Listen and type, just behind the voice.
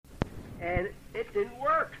and it didn't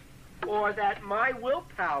work. Or that my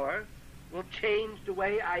willpower will change the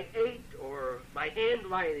way I ate, or my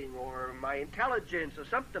handwriting, or my intelligence, or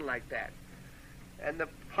something like that. And the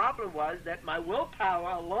problem was that my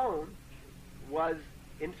willpower alone was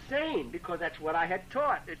insane, because that's what I had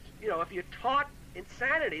taught. It's, if you're taught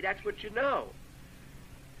insanity, that's what you know.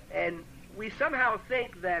 And we somehow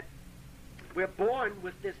think that we're born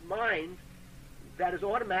with this mind that is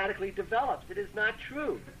automatically developed. It is not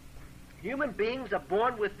true. Human beings are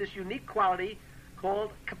born with this unique quality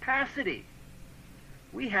called capacity.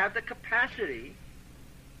 We have the capacity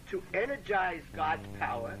to energize God's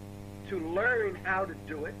power, to learn how to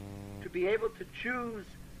do it, to be able to choose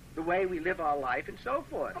the way we live our life, and so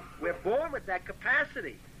forth. We're born with that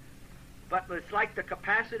capacity. But it's like the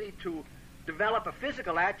capacity to develop a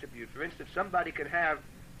physical attribute. For instance, somebody could have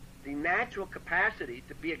the natural capacity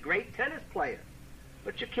to be a great tennis player.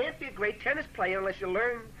 But you can't be a great tennis player unless you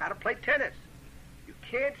learn how to play tennis. You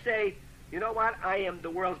can't say, you know what, I am the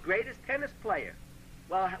world's greatest tennis player.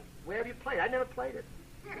 Well, where have you played? I never played it.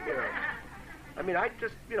 I mean, I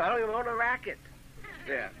don't even own a racket.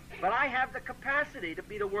 Yeah. But I have the capacity to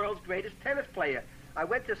be the world's greatest tennis player. I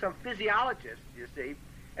went to some physiologist, you see,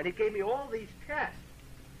 and he gave me all these tests.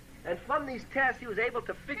 And from these tests, he was able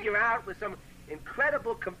to figure out with some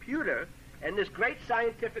incredible computer and this great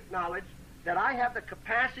scientific knowledge that I have the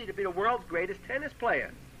capacity to be the world's greatest tennis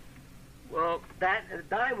player. Well, that at a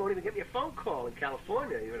dime won't even get me a phone call in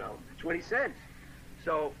California, 20 cents.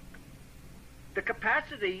 So the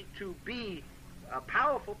capacity to be a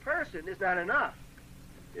powerful person is not enough.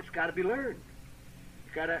 It's got to be learned.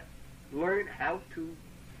 You've got to learn how to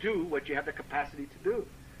do what you have the capacity to do.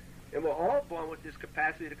 And we're all born with this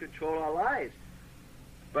capacity to control our lives.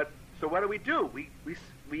 But so what do?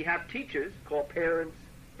 We have teachers called parents,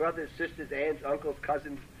 brothers, sisters, aunts, uncles,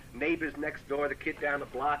 cousins, neighbors next door, the kid down the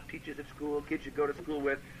block, teachers at school, kids you go to school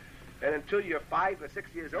with. And until you're 5 or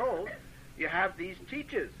 6 years old, you have these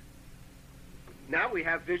teachers. Now we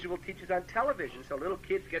have visual teachers on television, so little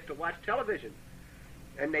kids get to watch television.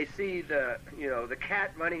 And they see the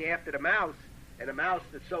cat running after the mouse, and the mouse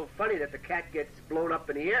is so funny that the cat gets blown up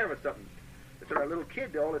in the air or something. So that little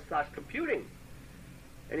kid, all this starts computing.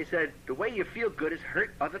 And he said, the way you feel good is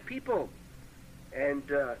hurt other people. And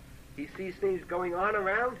he sees things going on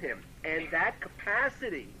around him. And that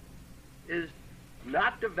capacity is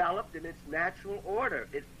not developed in its natural order.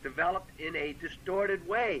 It's developed in a distorted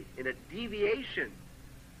way, in a deviation.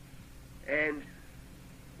 And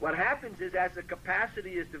what happens is, as the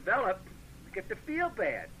capacity is developed, you get to feel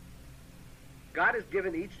bad. God has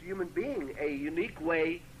given each human being a unique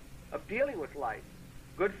way of dealing with life.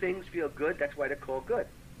 Good things feel good, that's why they're called good.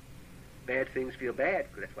 Bad things feel bad,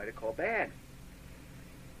 that's why they're called bad.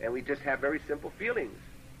 And we just have very simple feelings.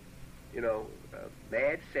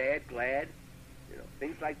 Mad, sad, glad,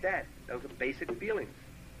 things like that. Those are basic feelings.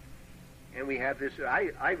 And we have this,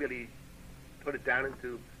 I really put it down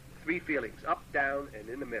into 3 feelings: up, down, and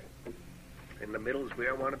in the middle. And the middle is where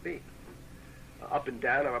I want to be. Up and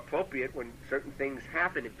down are appropriate when certain things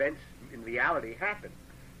happen, events in reality happen.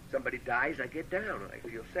 Somebody dies, I get down, I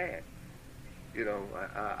feel sad.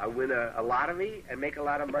 I win a lottery and make a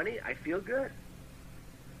lot of money, I feel good.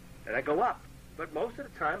 And I go up. But most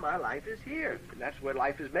of the time, my life is here, and that's where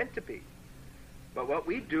life is meant to be. But what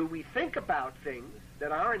we do, we think about things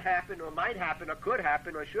that aren't happened, or might happen, or could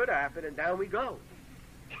happen, or should happen, and down we go.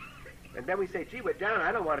 And then we say, gee, we're down,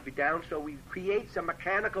 I don't want to be down, so we create some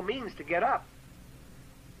mechanical means to get up.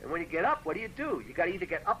 And when you get up, what do? You got to either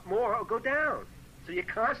get up more or go down. So you're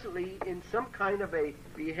constantly in some kind of a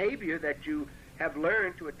behavior that you have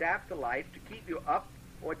learned to adapt to life to keep you up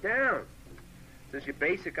or down. Since your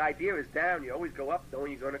basic idea is down, you always go up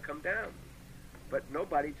knowing you're going to come down. But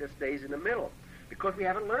nobody just stays in the middle, because we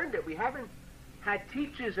haven't learned it. We haven't had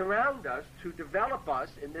teachers around us to develop us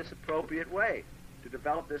in this appropriate way, to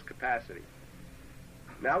develop this capacity.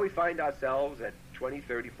 Now we find ourselves at 20,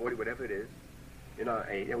 30, 40, whatever it is,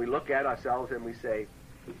 and we look at ourselves and we say,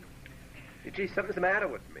 gee, something's the matter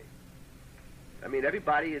with me. I mean,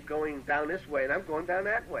 everybody is going down this way, and I'm going down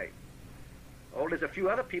that way. Oh, there's a few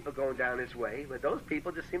other people going down this way, but those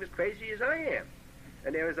people just seem as crazy as I am,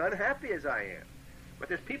 and they're as unhappy as I am. But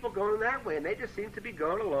there's people going that way, and they just seem to be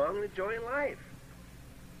going along and enjoying life.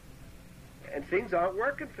 And things aren't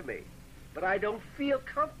working for me. But I don't feel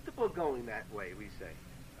comfortable going that way, we say.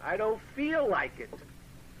 I don't feel like it.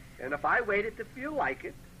 And if I waited to feel like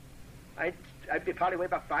it, I'd probably weigh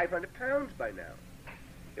about 500 pounds by now,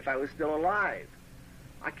 if I was still alive.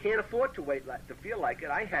 I can't afford to to feel like it.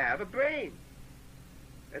 I have a brain.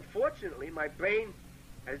 And fortunately, my brain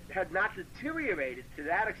had not deteriorated to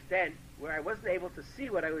that extent where I wasn't able to see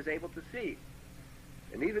what I was able to see.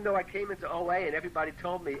 And even though I came into OA and everybody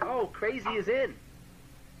told me, oh, crazy is in.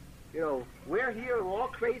 You know, we're here, we're all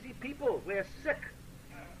crazy people. We're sick.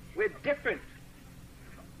 We're different.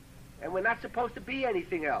 And we're not supposed to be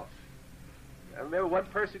anything else. I remember one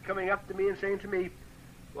person coming up to me and saying to me,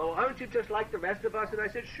 well, aren't you just like the rest of us? And I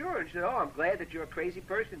said, sure. And she said, oh, I'm glad that you're a crazy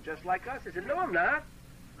person just like us. I said, no, I'm not.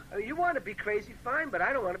 I mean, you want to be crazy, fine, but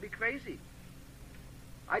I don't want to be crazy.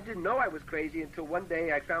 I didn't know I was crazy until one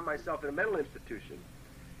day I found myself in a mental institution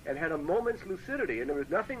and had a moment's lucidity, and there was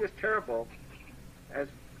nothing as terrible as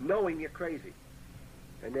knowing you're crazy.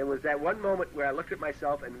 And there was that one moment where I looked at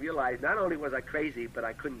myself and realized not only was I crazy, but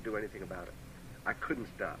I couldn't do anything about it. I couldn't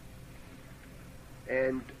stop.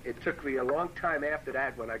 And it took me a long time after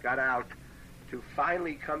that, when I got out, to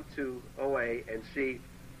finally come to OA and see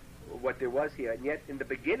what there was here. And yet, in the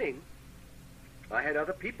beginning, I had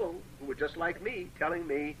other people who were just like me telling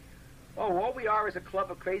me, oh, all we are is a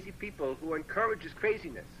club of crazy people who encourages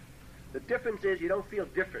craziness. The difference is you don't feel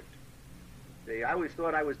different. See, I always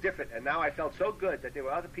thought I was different, and now I felt so good that there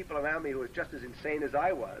were other people around me who were just as insane as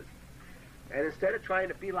I was. And instead of trying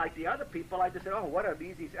to be like the other people, I just said, oh, what an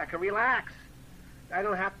easy, I can relax. I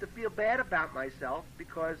don't have to feel bad about myself,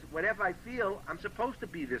 because whatever I feel, I'm supposed to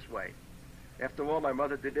be this way. After all, my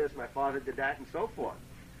mother did this, my father did that, and so forth.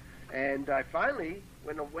 And I finally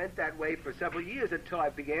went that way for several years until I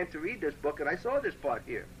began to read this book, and I saw this part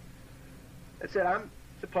here. It said, I'm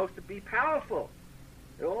supposed to be powerful.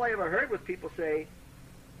 And all I ever heard was people say,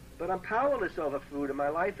 but I'm powerless over food, and my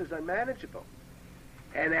life is unmanageable.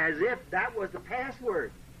 And as if that was the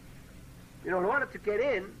password. You know, in order to get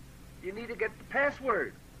in, you need to get the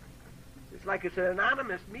password. It's like it's an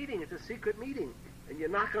anonymous meeting. It's a secret meeting. And you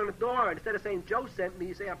knock on the door, and instead of saying, Joe sent me,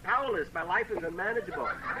 you say, I'm powerless. My life is unmanageable.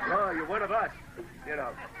 No, you're one of us, you know.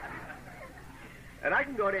 And I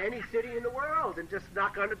can go to any city in the world and just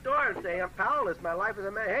knock on the door and say, I'm powerless. My life is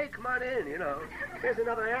unmanageable. Hey, come on in, you know. Here's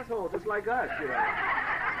another asshole just like us, you know.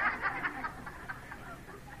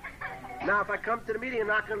 Now, if I come to the meeting and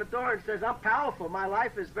knock on the door and says, I'm powerful, my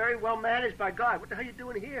life is very well managed by God, what the hell are you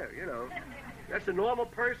doing here, you know? That's a normal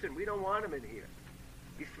person. We don't want him in here.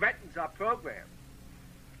 He threatens our program.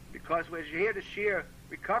 Because we're here to share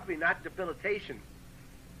recovery, not debilitation.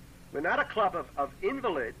 We're not a club of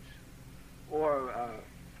invalids or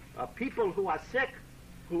people who are sick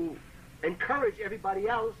who encourage everybody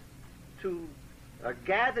else to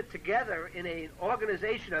gather together in an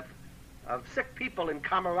organization of sick people in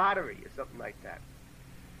camaraderie or something like that.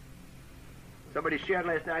 Somebody shared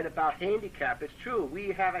last night about handicap. It's true.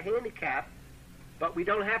 We have a handicap, but we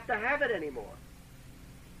don't have to have it anymore.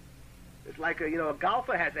 It's like a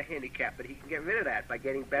golfer has a handicap, but he can get rid of that by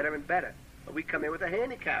getting better and better. But we come in with a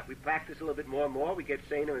handicap. We practice a little bit more and more. We get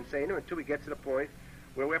saner and saner until we get to the point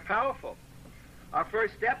where we're powerful. Our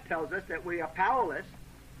first step tells us that we are powerless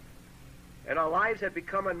and our lives have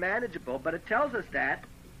become unmanageable, but it tells us that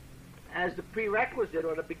as the prerequisite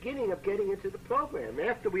or the beginning of getting into the program.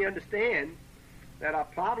 After we understand that our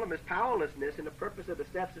problem is powerlessness and the purpose of the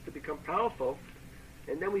steps is to become powerful,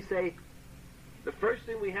 and then we say, the first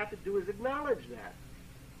thing we have to do is acknowledge that.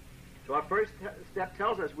 So our first step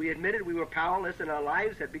tells us we admitted we were powerless and our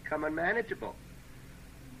lives had become unmanageable.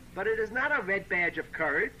 But it is not a red badge of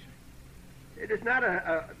courage. It is not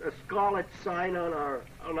a scarlet sign on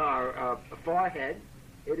our forehead.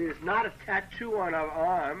 It is not a tattoo on our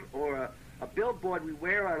arm or a billboard we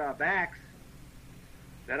wear on our backs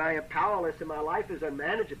that I am powerless and my life is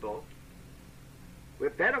unmanageable. We're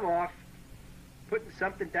better off putting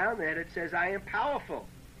something down there that says I am powerful,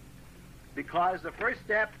 because the first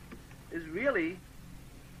step is really,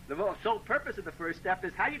 the sole purpose of the first step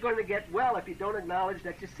is how are you going to get well if you don't acknowledge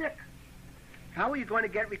that you're sick? How are you going to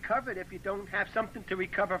get recovered if you don't have something to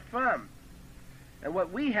recover from? And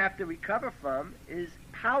what we have to recover from is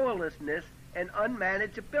powerlessness and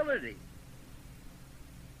unmanageability.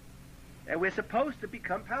 And we're supposed to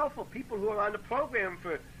become powerful. People who are on the program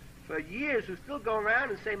for years who still go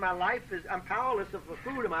around and say, I'm powerless for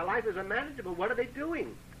food and my life is unmanageable. What are they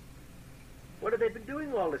doing? What have they been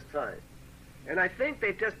doing all this time? And I think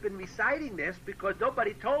they've just been reciting this because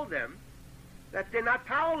nobody told them that they're not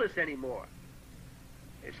powerless anymore.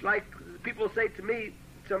 It's like people say to me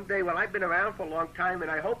someday, well, I've been around for a long time and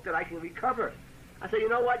I hope that I can recover. I say, you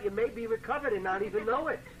know what? You may be recovered and not even know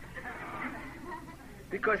it.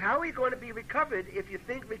 Because how are you going to be recovered if you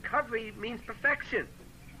think recovery means perfection?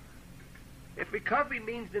 If recovery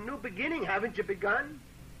means the new beginning, haven't you begun?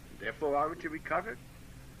 Therefore, aren't you recovered?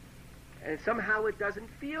 And somehow it doesn't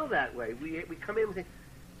feel that way. We come in and say,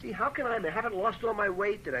 gee, how can I haven't lost all my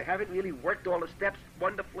weight and I haven't really worked all the steps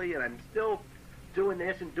wonderfully and I'm still doing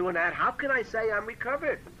this and doing that. How can I say I'm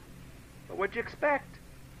recovered? Well, what'd you expect?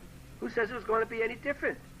 Who says it was going to be any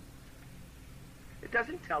different? It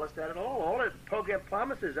doesn't tell us that at all. All the program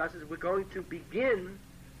promises us is we're going to begin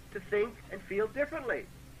to think and feel differently.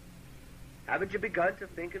 Haven't you begun to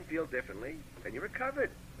think and feel differently? Then you're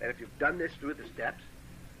recovered. And if you've done this through the steps,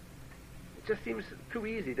 it just seems too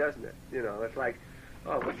easy, doesn't it? You know, it's like,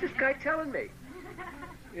 oh, what's this guy telling me?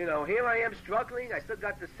 You know, here I am struggling. I still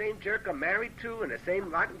got the same jerk I'm married to and the same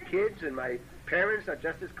rotten kids, and my parents are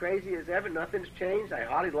just as crazy as ever. Nothing's changed. I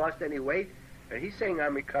hardly lost any weight. And he's saying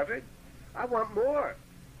I'm recovered. I want more.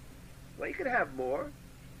 Well, you could have more.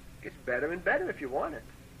 It gets better and better if you want it.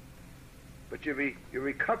 But you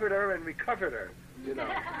recovered her and recovered her, you know.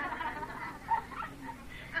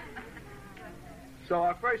 So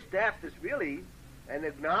our first step is really an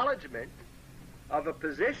acknowledgement of a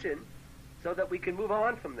position so that we can move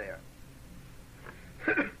on from there.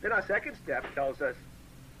 Then our second step tells us,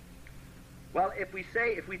 well, if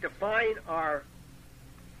we define our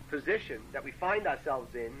position that we find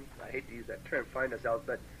ourselves in, I hate to use that term, find ourselves,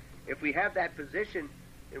 but if we have that position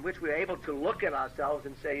in which we're able to look at ourselves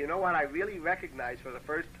and say, you know what, I really recognize for the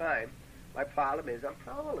first time my problem is I'm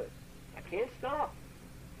powerless. I can't stop.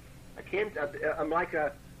 I'm like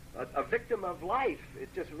a victim of life. It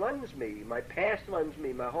just runs me. My past runs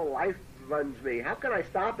me. My whole life runs me. How can I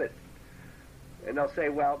stop it? And they'll say,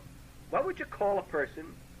 well, what would you call a person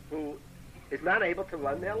who is not able to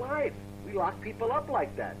run their life? We lock people up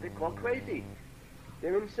like that. They're called crazy.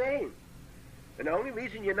 They're insane. And the only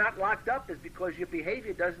reason you're not locked up is because your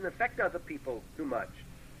behavior doesn't affect other people too much.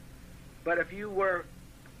 But if you were,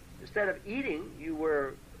 instead of eating, you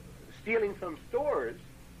were stealing from stores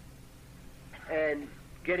and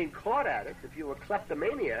getting caught at it, if you were a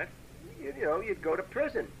kleptomaniac, you'd go to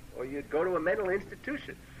prison or you'd go to a mental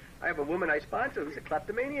institution. I have a woman I sponsor who's a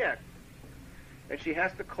kleptomaniac. And she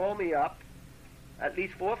has to call me up at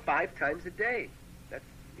least 4 or 5 times a day.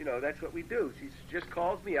 That's what we do. She just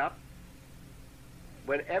calls me up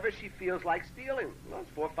whenever she feels like stealing. Well, it's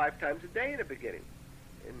 4 or 5 times a day in the beginning.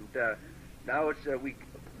 And now it's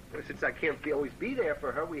since I can't always be there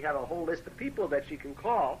for her, we have a whole list of people that she can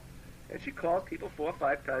call. And she calls people 4 or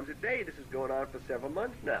 5 times a day. This is going on for several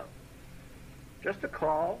months now. Just a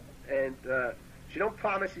call, and she don't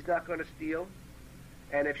promise she's not going to steal.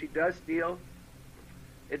 And if she does steal,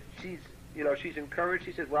 she's encouraged.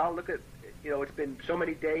 She says, well, look at, it's been so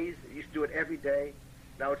many days. I used to do it every day.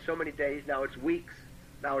 Now it's so many days. Now it's weeks.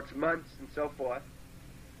 Now it's months, and so forth.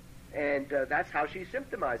 And that's how she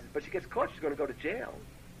symptomizes. But she gets caught, she's going to go to jail.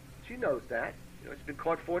 She knows that. She's been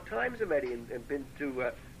caught 4 times already and been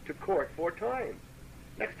to court 4 times.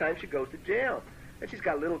 Next time she goes to jail. And she's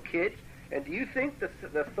got little kids. And do you think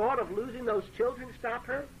the thought of losing those children stop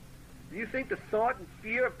her? Do you think the thought and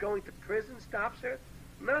fear of going to prison stops her?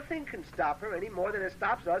 Nothing can stop her any more than it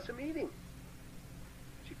stops us from eating.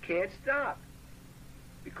 She can't stop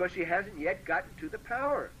because she hasn't yet gotten to the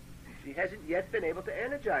power. She hasn't yet been able to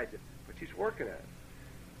energize it, but she's working on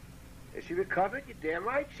it. Is she recovered? You're damn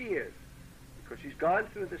right she is, because she's gone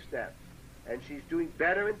through the steps, and she's doing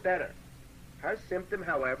better and better. Her symptom,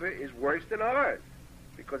 however, is worse than ours,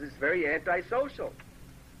 because it's very antisocial.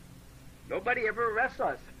 Nobody ever arrests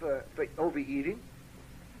us for overeating.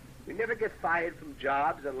 We never get fired from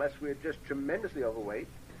jobs unless we're just tremendously overweight.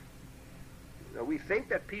 We think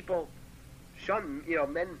that people shun,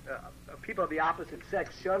 people of the opposite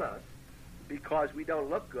sex shun us because we don't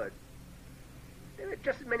look good. There are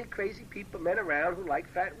just as many crazy men around who like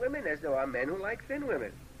fat women as there are men who like thin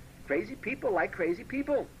women. Crazy people like crazy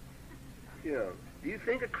people. Do you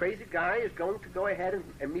think a crazy guy is going to go ahead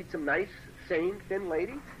and meet some nice, sane, thin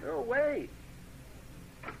lady? No way.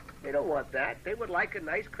 They don't want that. They would like a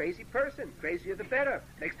nice, crazy person. Crazier the better.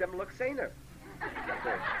 Makes them look saner.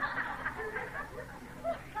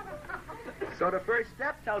 So the first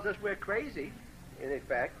step tells us we're crazy, in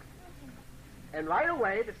effect. And right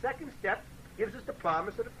away, the second step gives us the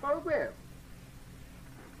promise of the program.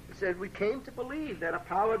 It says we came to believe that a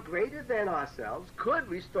power greater than ourselves could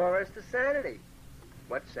restore us to sanity.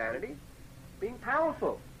 What sanity? Being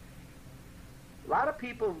powerful. A lot of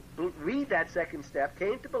people read that second step,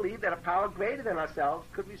 came to believe that a power greater than ourselves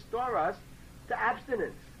could restore us to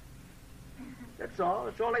abstinence. That's all.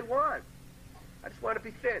 That's all they want. I just want to be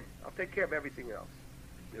thin. I'll take care of everything else.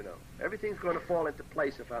 Everything's going to fall into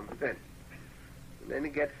place if I'm thin. And then you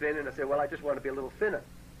get thin, and I say, well, I just want to be a little thinner,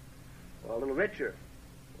 or a little richer,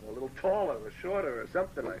 or a little taller, or shorter, or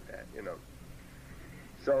something like that,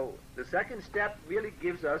 So the second step really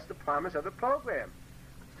gives us the promise of the program.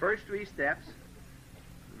 First 3 steps,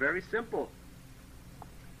 very simple.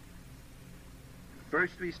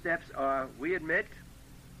 first three steps are: we admit,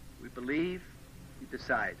 we believe, we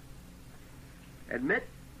decide. Admit,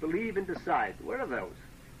 believe, and decide. What are those?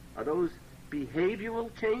 Are those behavioral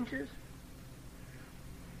changes?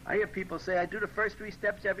 I hear people say, I do the first three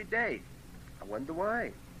steps every day. I wonder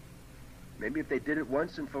why. Maybe if they did it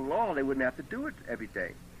once and for all, they wouldn't have to do it every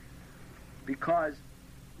day. Because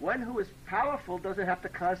one who is powerful doesn't have to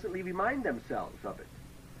constantly remind themselves of it.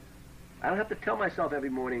 I don't have to tell myself every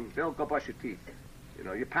morning, Bill, go brush your teeth. You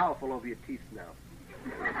know, you're powerful over your teeth now.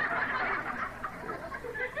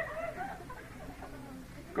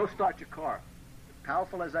 Go start your car.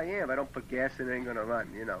 Powerful as I am, I don't put gas in, it ain't going to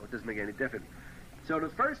run. You know, it doesn't make any difference. So the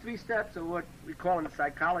first three steps are what we call in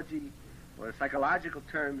psychology, or psychological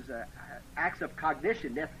terms, acts of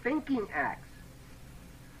cognition. They're thinking acts.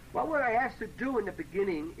 What we're asked to do in the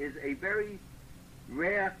beginning is a very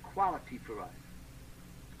rare quality for us.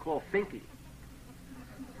 It's called thinking.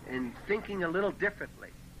 And thinking a little differently.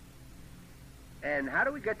 And how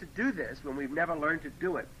do we get to do this when we've never learned to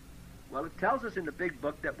do it? Well, it tells us in the big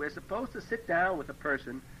book that we're supposed to sit down with a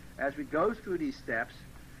person as we go through these steps,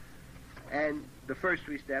 and the first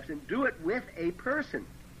three steps, and do it with a person.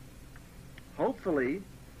 Hopefully,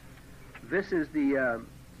 this is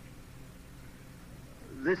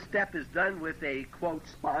this step is done with a, quote,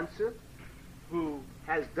 sponsor who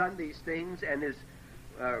has done these things and is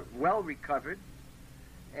well recovered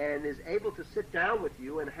and is able to sit down with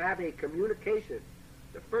you and have a communication.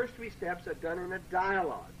 The first three steps are done in a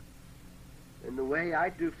dialogue. And the way I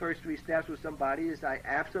do first three steps with somebody is I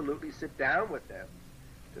absolutely sit down with them.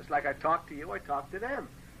 Just like I talk to you, I talk to them.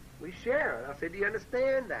 We share. And I'll say, do you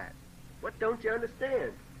understand that? What don't you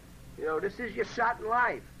understand? You know, this is your shot in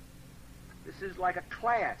life. This is like a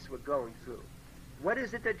class we're going through. What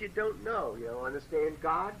is it that you don't know? You don't understand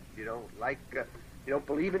God? You don't you don't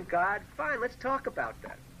believe in God? Fine, let's talk about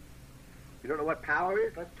that. You don't know what power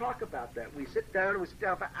is? Let's talk about that. We sit down and we sit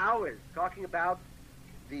down for hours talking about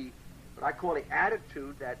what I call the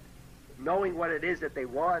attitude, that knowing what it is that they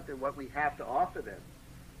want and what we have to offer them.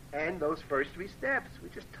 And those first three steps, we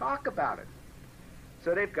just talk about it.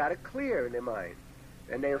 So they've got it clear in their mind.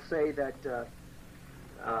 And they'll say that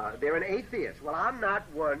they're an atheist. Well, I'm not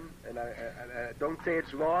one, and I don't say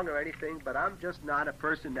it's wrong or anything, but I'm just not a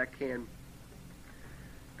person that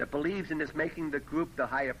believes in this making the group the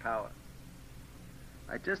higher power.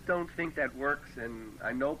 I just don't think that works, and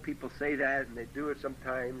I know people say that, and they do it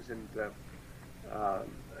sometimes, and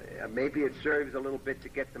maybe it serves a little bit to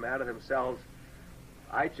get them out of themselves.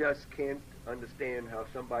 I just can't understand how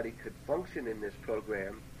somebody could function in this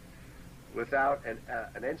program without an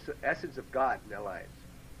essence of God in their lives.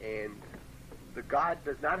 And the God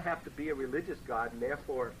does not have to be a religious God, and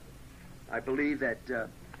therefore I believe that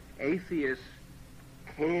atheists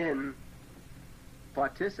can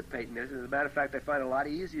participate in this. As a matter of fact, I find it a lot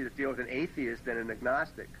easier to deal with an atheist than an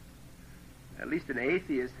agnostic. At least an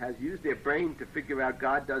atheist has used their brain to figure out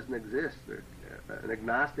God doesn't exist. An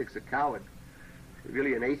agnostic's a coward.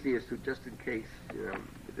 Really an atheist who, just in case, you know,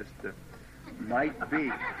 just might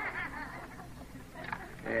be.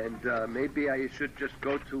 And maybe I should just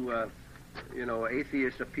go to, you know,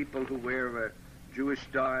 atheists are people who wear Jewish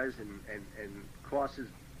stars and crosses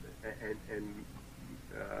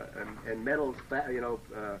and medals, you know,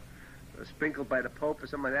 sprinkled by the Pope or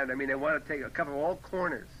something like that. I mean, they want to cover all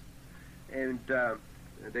corners, and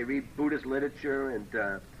they read Buddhist literature and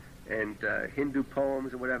Hindu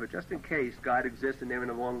poems or whatever, just in case God exists and they're in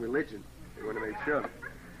the wrong religion. They want to make sure.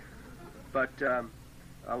 But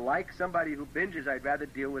like somebody who binges, I'd rather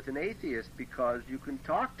deal with an atheist, because you can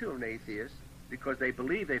talk to an atheist because they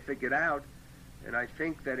believe they figured out. And I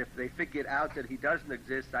think that if they figured out that he doesn't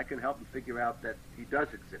exist, I can help them figure out that he does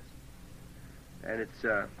exist. And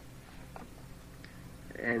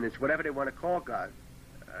it's whatever they want to call God.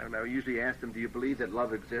 And I usually ask them, do you believe that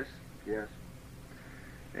love exists? Yes.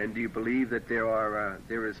 And do you believe that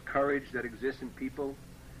there is courage that exists in people?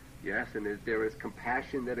 Yes. And there is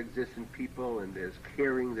compassion that exists in people, and there's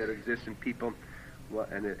caring that exists in people.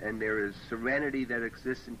 And there is serenity that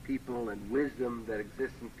exists in people, and wisdom that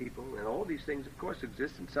exists in people, and all these things, of course,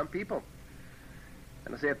 exist in some people.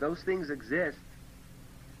 And I say, if those things exist,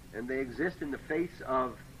 and they exist in the face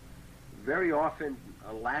of very often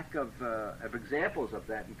a lack of examples of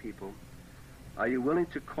that in people, are you willing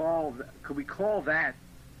to could we call that,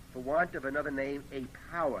 for want of another name, a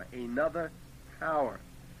power, another power?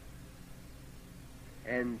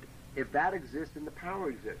 And if that exists, then the power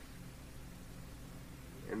exists.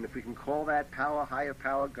 And if we can call that power, higher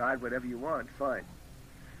power, God, whatever you want, fine.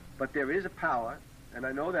 But there is a power, and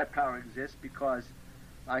I know that power exists because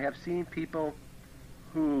I have seen people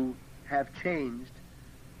who have changed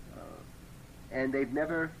and they've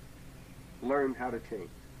never learned how to change.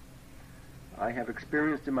 I have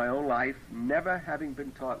experienced in my own life never having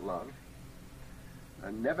been taught love,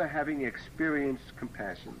 never having experienced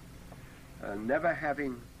compassion, never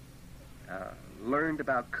having learned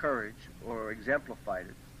about courage or exemplified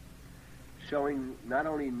it, showing not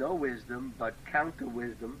only no wisdom but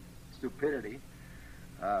counter-wisdom, stupidity,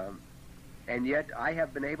 and yet I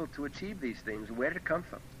have been able to achieve these things. Where did it come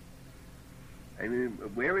from? I mean,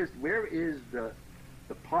 where is the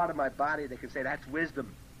part of my body that can say that's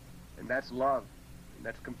wisdom, and that's love, and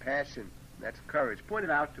that's compassion, and that's courage? Point it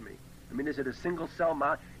out to me. I mean, is it a single cell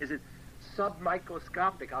model? Is it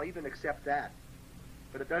submicroscopic? I'll even accept that.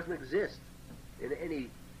 But it doesn't exist in any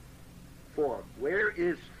form. Where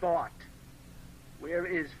is thought? Where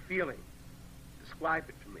is feeling? Describe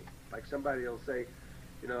it to me. Like somebody will say,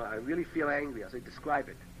 you know, I really feel angry. I'll say, describe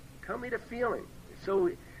it. Tell me the feeling. So,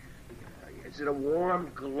 is it a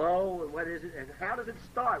warm glow? And what is it? And how does it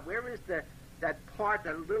start? Where is that part,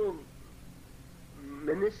 that little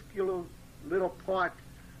minuscule little part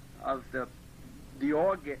of the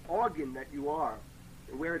organ that you are,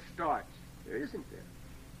 and where it starts? There isn't there.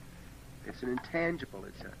 It's an intangible.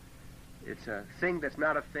 It's a thing that's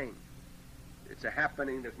not a thing. It's a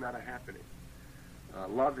happening that's not a happening.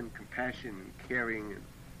 Love and compassion and caring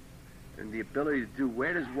and the ability to do.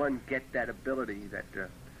 Where does one get that ability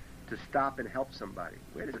to stop and help somebody?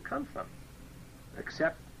 Where does it come from?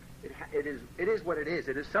 Except it is what it is.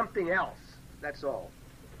 It is something else. That's all.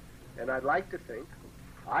 And I think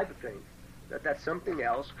that something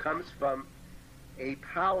else comes from a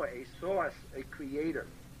power, a source, a creator.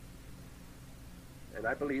 And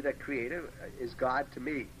I believe that creator is God to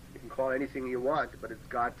me. You can call it anything you want, but it's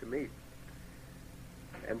God to me.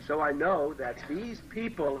 And so I know that these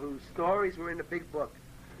people whose stories were in the big book,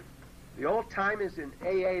 the old-timers in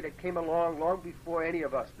AA that came along long before any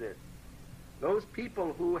of us did, those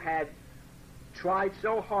people who had tried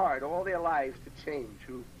so hard all their lives to change,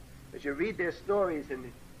 who, as you read their stories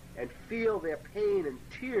and feel their pain and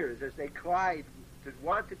tears as they cried to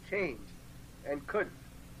want to change and couldn't.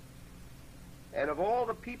 And of all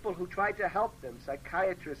the people who tried to help them,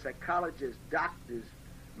 psychiatrists, psychologists, doctors,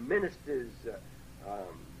 ministers,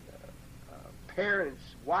 parents,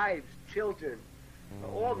 wives, children,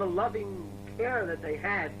 all the loving care that they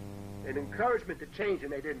had and encouragement to change,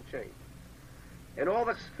 and they didn't change. And all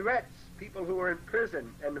the threats, people who were in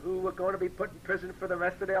prison and who were going to be put in prison for the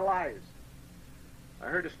rest of their lives. I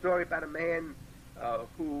heard a story about a man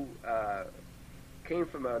who came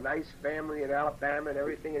from a nice family in Alabama and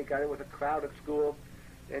everything, and he got in with a crowd at school,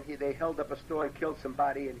 and they held up a store and killed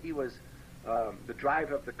somebody, and he was the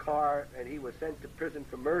driver of the car, and he was sent to prison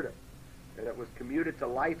for murder, and it was commuted to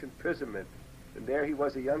life imprisonment. And there he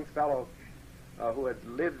was, a young fellow who had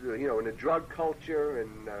lived, in a drug culture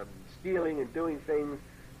and stealing and doing things,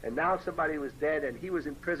 and now somebody was dead, and he was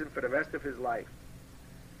in prison for the rest of his life.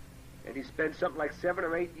 And he spent something like 7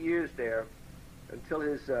 or 8 years there until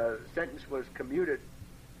his sentence was commuted,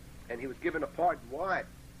 and he was given a pardon. Why?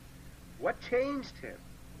 What changed him?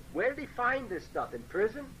 Where did he find this stuff? In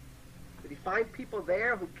prison? Did he find people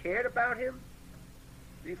there who cared about him?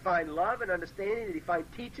 Did he find love and understanding? Did he find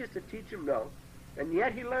teachers to teach him? No. And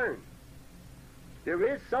yet he learned. There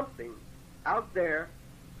is something out there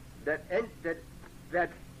that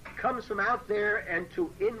comes from out there and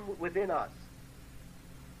within us.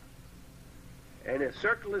 And a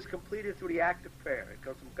circle is completed through the act of prayer. It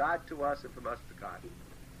comes from God to us and from us to God.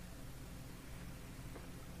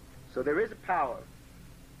 So there is a power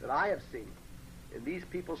that I have seen in these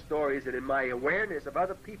people's stories and in my awareness of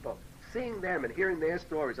other people, seeing them and hearing their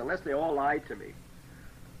stories, unless they all lied to me.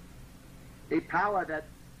 A power that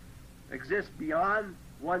exists beyond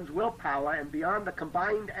one's willpower and beyond the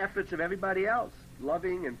combined efforts of everybody else,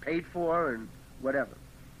 loving and paid for and whatever.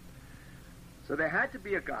 So there had to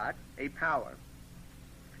be a God, a power.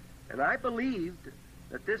 And I believed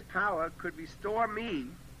that this power could restore me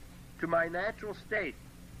to my natural state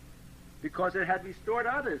because it had restored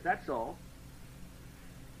others, that's all.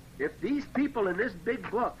 If these people in this big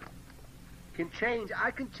book can change,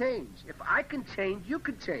 I can change. If I can change, you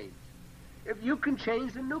can change. If you can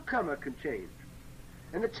change, the newcomer can change.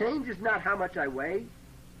 And the change is not how much I weigh.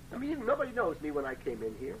 I mean, nobody knows me when I came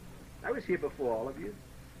in here. I was here before all of you.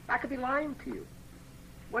 I could be lying to you.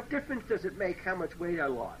 What difference does it make how much weight I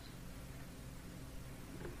lost?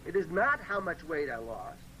 It is not how much weight I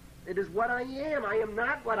lost. It is what I am. I am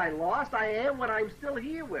not what I lost. I am what I'm still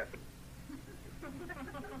here with.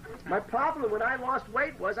 My problem when I lost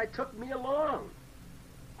weight was I took me along.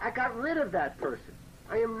 I got rid of that person.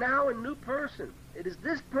 I am now a new person. It is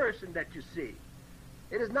this person that you see.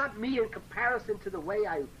 It is not me in comparison to the way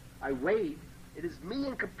I weighed. It is me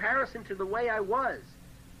in comparison to the way I was.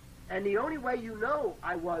 And the only way you know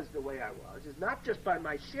I was the way I was is not just by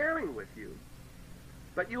my sharing with you,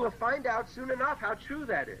 but you will find out soon enough how true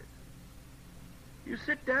that is. You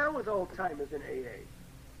sit down with old-timers in AA,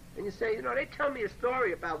 and you say, they tell me a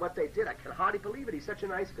story about what they did. I can hardly believe it. He's such a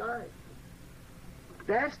nice guy.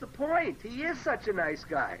 That's the point. He is such a nice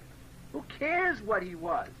guy. Who cares what he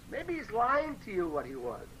was? Maybe he's lying to you what he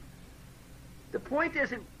was. The point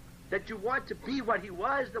isn't that you want to be what he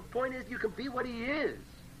was. The point is you can be what he is.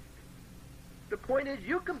 The point is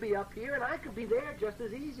you can be up here and I can be there just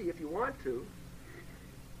as easy if you want to.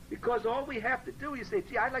 Because all we have to do is say,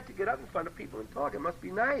 gee, I'd like to get up in front of people and talk. It must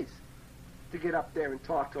be nice to get up there and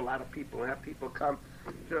talk to a lot of people and have people come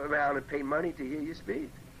around and pay money to hear you speak.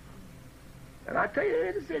 And I tell you,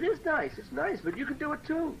 it is nice. It's nice, but you can do it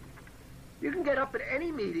too. You can get up at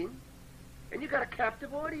any meeting and you got a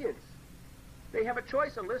captive audience. They have a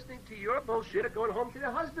choice of listening to your bullshit or going home to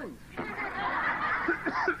their husbands.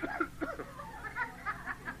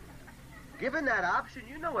 Given that option,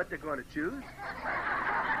 you know what they're going to choose.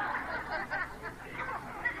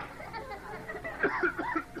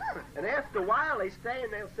 And after a while, they stay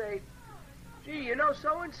and they'll say, gee,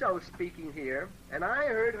 so-and-so's speaking here, and I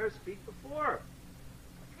heard her speak before.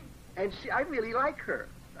 And I really like her.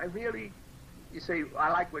 You say, I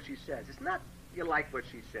like what she says. It's not you like what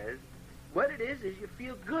she says. What it is you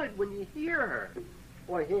feel good when you hear her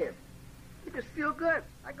or him. You just feel good.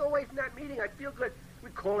 I go away from that meeting, I feel good. We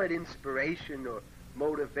call it inspiration or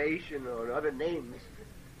motivation or other names.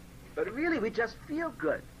 But really, we just feel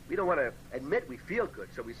good. We don't want to admit we feel good,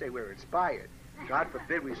 so we say we're inspired. God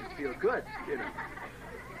forbid we should feel good,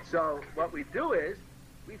 So what we do is,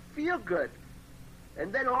 we feel good.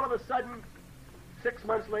 And then all of a sudden, 6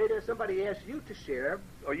 months later, somebody asks you to share,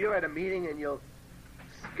 or you're at a meeting and you'll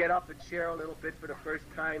get up and share a little bit for the first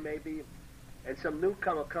time maybe, and some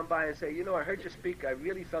newcomer will come by and say, I heard you speak, I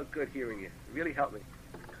really felt good hearing you. It really helped me.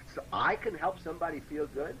 So I can help somebody feel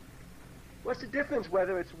good? What's the difference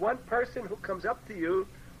whether it's one person who comes up to you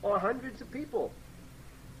or hundreds of people?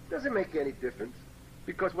 Doesn't make any difference.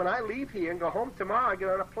 Because when I leave here and go home tomorrow, I get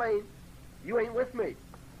on a plane, you ain't with me.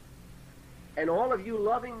 And all of you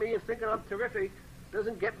loving me and thinking I'm terrific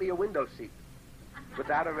doesn't get me a window seat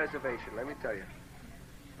without a reservation, let me tell you.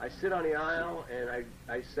 I sit on the aisle and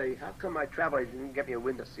I say, how come my travel agent didn't get me a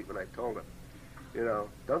window seat when I told him?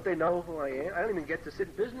 Don't they know who I am? I don't even get to sit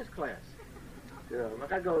in business class. I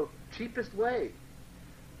gotta go cheapest way.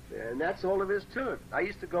 And that's all there is to it. I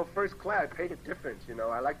used to go first class. I paid a difference,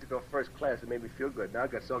 I like to go first class. It made me feel good. Now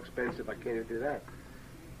it got so expensive I can't even do that.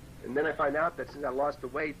 And then I find out that since I lost the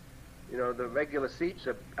weight, the regular seats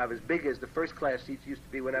are as big as the first class seats used to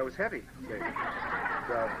be when I was heavy.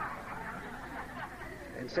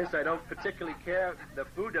 And since I don't particularly care, the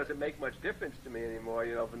food doesn't make much difference to me anymore,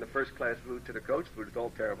 from the first class food to the coach food. It's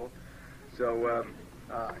all terrible. So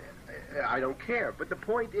I don't care. But the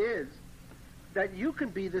point is that you can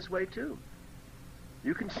be this way too.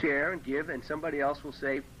 You can share and give, and somebody else will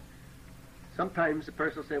say, sometimes the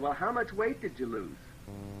person will say, well, how much weight did you lose?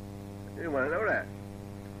 You don't want to know that.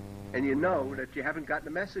 And you know that you haven't gotten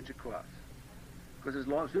the message across. Because as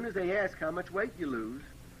soon as they ask how much weight you lose,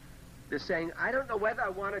 they're saying, I don't know whether I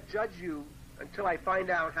want to judge you until I find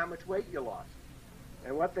out how much weight you lost.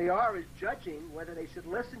 And what they are is judging whether they should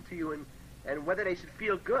listen to you and whether they should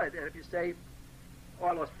feel good. And if you say, oh,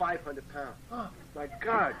 I lost 500 pounds. Oh, my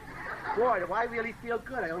God. Boy, do I really feel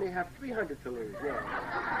good. I only have 300 to lose. Yeah.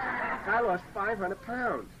 I lost 500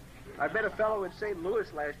 pounds. I met a fellow in St.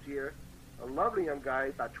 Louis last year, a lovely young guy,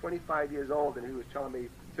 about 25 years old, and he was telling me,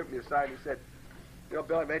 took me aside and he said, Bill,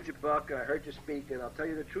 I read your book, and I heard you speak, and I'll tell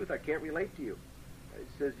you the truth, I can't relate to you. He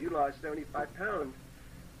says, you lost 75 pounds.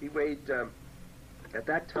 He weighed, at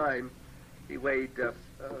that time, he weighed,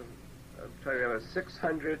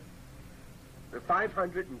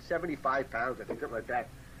 575 pounds, I think, something like that.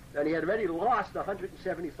 And he had already lost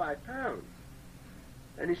 175 pounds.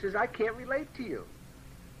 And he says, I can't relate to you.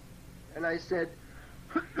 And I said,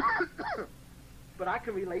 but I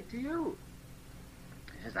can relate to you.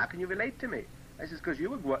 He says, how can you relate to me? I says, because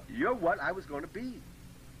you're what I was going to be.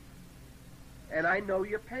 And I know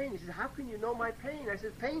your pain. He says, how can you know my pain? I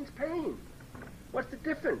says, pain's pain. What's the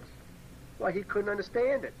difference? Well, he couldn't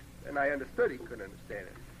understand it. And I understood he couldn't understand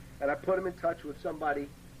it. And I put him in touch with somebody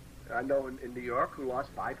I know in New York who lost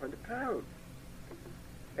 500 pounds.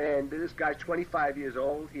 And this guy's 25 years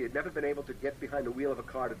old. He had never been able to get behind the wheel of a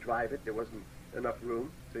car to drive it. There wasn't enough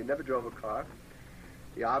room, so he never drove a car.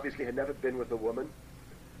 He obviously had never been with a woman.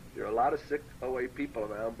 There are a lot of sick OA people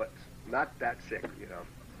around, but not that sick,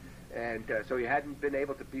 And so he hadn't been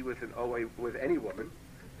able to be with an OA with any woman.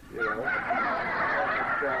 you know.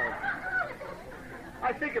 And,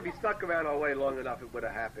 I think if he stuck around our way long enough, it would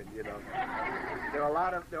have happened, you know. There are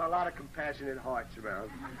a lot of compassionate hearts around,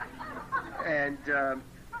 and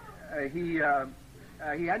he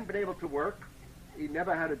hadn't been able to work. He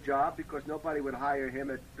never had a job because nobody would hire him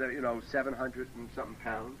at 700 and something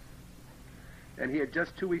pounds. And he had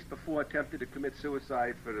just 2 weeks before attempted to commit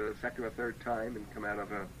suicide for the second or third time and come out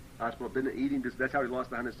of a hospital. That's how he lost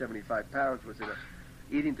 175 pounds, was in a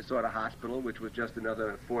eating disorder hospital, which was just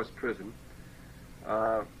another forced prison.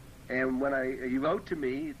 And when he wrote to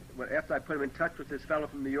me, after I put him in touch with this fellow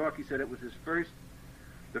from New York, he said it was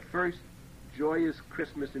the first joyous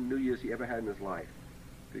Christmas and New Year's he ever had in his life,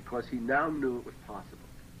 because he now knew it was possible.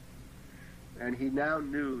 And he now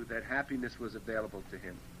knew that happiness was available to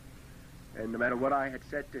him. And no matter what I had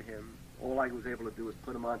said to him, all I was able to do was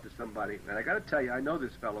put him on to somebody. And I got to tell you, I know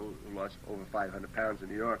this fellow who lost over 500 pounds in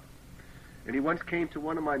New York. And he once came to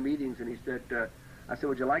one of my meetings and he said, I said,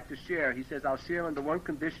 would you like to share? He says, I'll share under one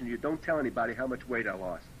condition. You don't tell anybody how much weight I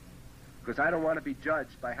lost, because I don't want to be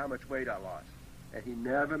judged by how much weight I lost. And he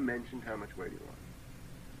never mentioned how much weight he lost.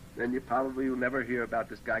 Then you probably will never hear about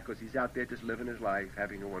this guy, because he's out there just living his life,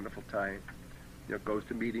 having a wonderful time. You know, goes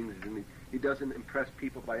to meetings, and he doesn't impress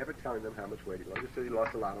people by ever telling them how much weight he lost. He said he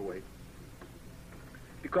lost a lot of weight.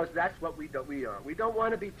 Because that's what we are. We don't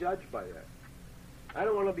want to be judged by that. I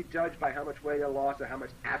don't want to be judged by how much weight I lost or how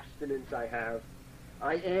much abstinence I have.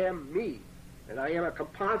 I am me, and I am a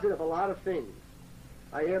composite of a lot of things.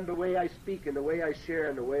 I am the way I speak and the way I share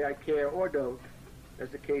and the way I care or don't, as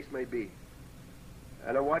the case may be.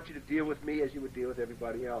 And I want you to deal with me as you would deal with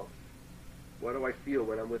everybody else. What do I feel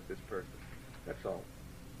when I'm with this person? That's all.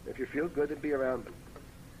 If you feel good, then be around them.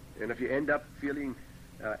 And if you end up feeling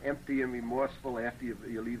empty and remorseful after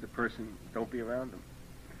you leave the person, don't be around them.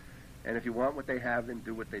 And if you want what they have, then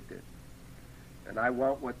do what they did. And I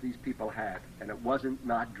want what these people had. And it wasn't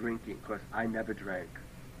not drinking, because I never drank.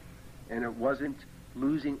 And it wasn't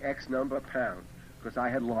losing X number of pounds, because I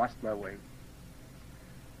had lost my weight.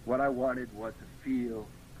 What I wanted was to feel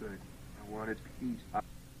good. I wanted peace.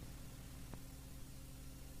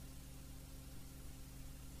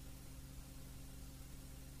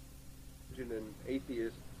 And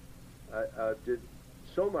atheists did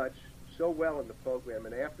so much, so well in the program,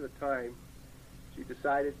 and after a time, she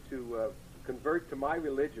decided to convert to my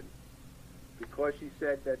religion, because she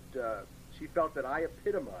said that she felt that I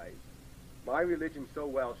epitomized my religion so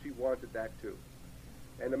well, she wanted that too.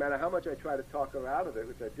 And no matter how much I tried to talk her out of it,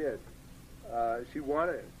 which I did, she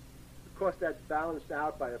wanted it. Of course, that's balanced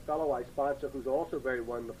out by a fellow I sponsor who's also very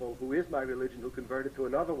wonderful, who is my religion, who converted to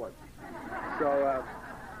another one. So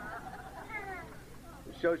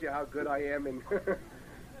it shows you how good I am in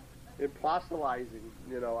in proselytizing.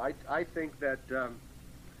 You know, I think that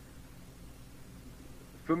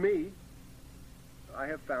for me, I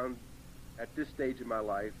have found at this stage in my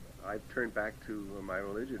life, I've turned back to my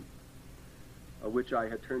religion, which I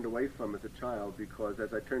had turned away from as a child, because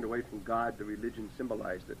as I turned away from God, the religion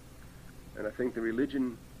symbolized it. And I think the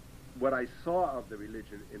religion, what I saw of the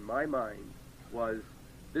religion in my mind was,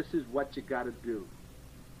 this is what you got to do.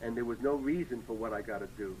 And there was no reason for what I got to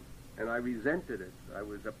do. And I resented it. I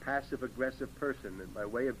was a passive-aggressive person, and my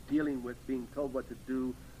way of dealing with being told what to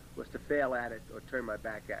do was to fail at it or turn my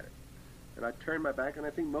back at it. And I turned my back, and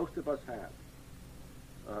I think most of us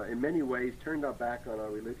have, in many ways, turned our back on our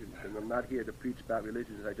religions. And I'm not here to preach about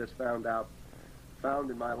religions. I just found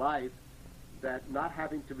in my life that not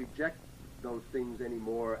having to reject those things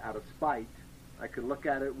anymore out of spite, I can look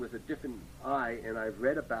at it with a different eye, and I've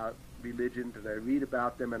read about religions, and I read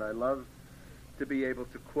about them, and I love to be able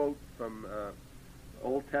to quote from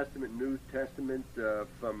Old Testament, New Testament,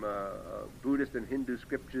 from Buddhist and Hindu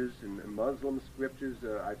scriptures and Muslim scriptures.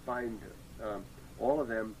 I find all of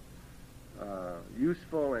them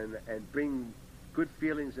useful and bring good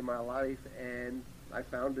feelings in my life, and I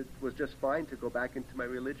found it was just fine to go back into my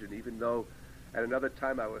religion, even though at another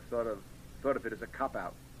time I was thought of it as a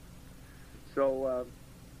cop-out. So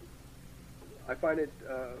I find it,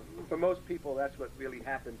 for most people, that's what really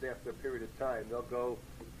happens after a period of time. They'll go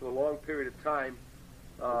for a long period of time,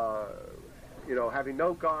 having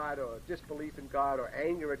no God or disbelief in God or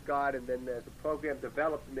anger at God, and then as the program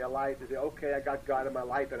develops in their life, they say, okay, I got God in my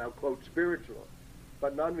life, and I'm, quote, spiritual,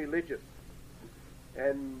 but non-religious.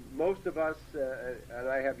 And most of us, and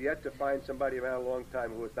I have yet to find somebody around a long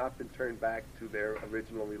time who has not been turned back to their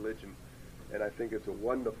original religion. And I think it's a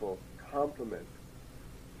wonderful compliment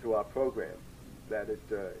to our program that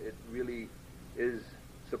it really is,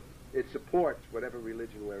 it supports whatever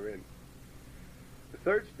religion we're in. The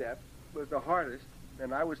third step was the hardest,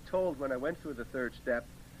 and I was told when I went through the third step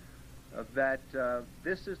that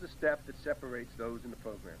this is the step that separates those in the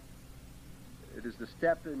program. It is the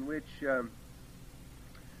step in which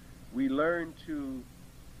we learn to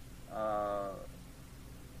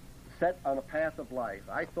set on a path of life.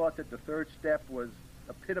 I thought that the third step was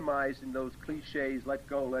epitomized in those cliches, let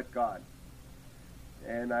go, let God.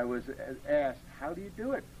 And I was asked, how do you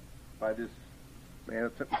do it? By this man who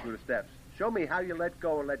took me through the steps. Show me how you let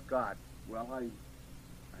go and let God. Well, I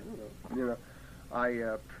don't know. You know,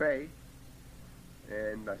 I pray,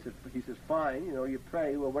 and he says, fine, you know, you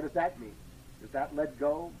pray. Well, what does that mean? Does that let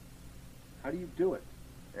go? How do you do it?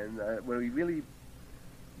 And when we really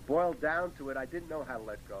boiled down to it, I didn't know how to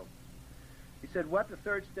let go. He said, what the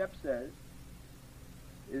third step says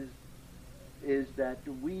is that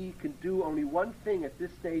we can do only one thing at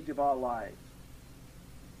this stage of our lives,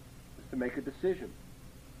 is to make a decision.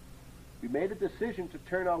 We made a decision to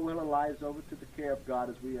turn our will and lives over to the care of God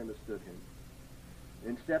as we understood him.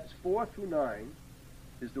 In steps 4 through 9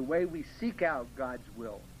 is the way we seek out God's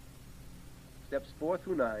will. Steps 4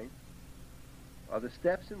 through 9 are the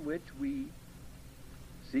steps in which we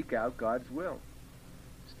seek out God's will.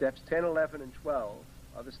 Steps 10, 11, and 12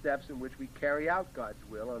 are the steps in which we carry out God's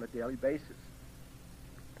will on a daily basis.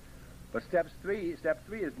 But step 3 is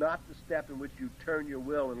not the step in which you turn your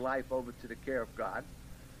will and life over to the care of God,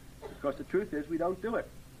 because the truth is we don't do it.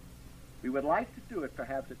 We would like to do it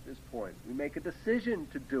perhaps at this point. We make a decision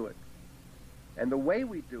to do it. And the way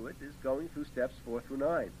we do it is going through steps 4 through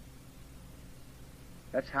 9.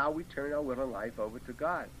 That's how we turn our will and life over to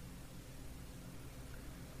God.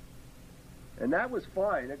 And that was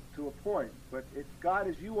fine to a point, but it's God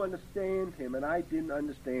as you understand him, and I didn't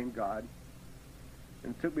understand God.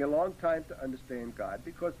 And it took me a long time to understand God,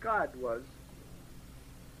 because God was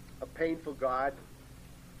a painful God,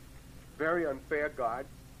 very unfair God,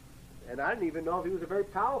 and I didn't even know if he was a very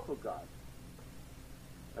powerful God.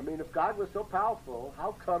 I mean, if God was so powerful,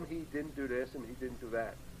 how come he didn't do this and he didn't do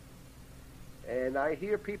that? And I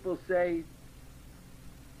hear people say,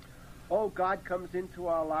 oh, God comes into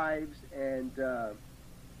our lives and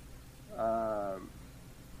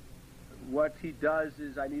what he does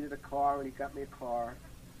is I needed a car and he got me a car.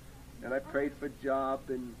 And I prayed for a job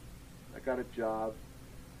and I got a job.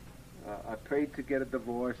 I prayed to get a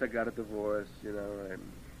divorce, I got a divorce, you know, and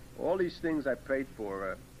all these things I prayed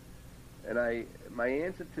for. And my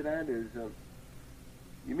answer to that is,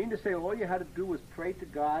 you mean to say all you had to do was pray to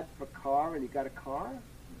God for a car and you got a car?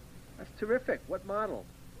 That's terrific. What model?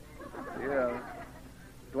 You know,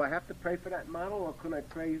 do I have to pray for that model, or can I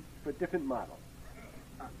pray for a different model?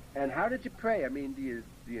 And how did you pray? I mean, do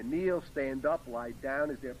you kneel, stand up, lie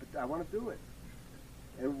down? I want to do it.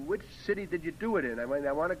 And which city did you do it in? I mean,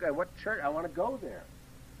 I want to go. What church? I want to go there,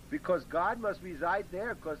 because God must reside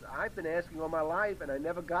there. Because I've been asking all my life, and I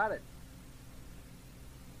never got it.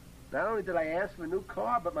 Not only did I ask for a new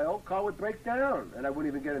car, but my old car would break down, and I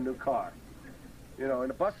wouldn't even get a new car. You know, and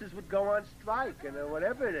the buses would go on strike, and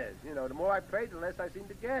whatever it is. You know, the more I prayed, the less I seemed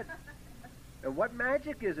to get. And what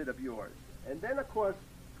magic is it of yours? And then, of course,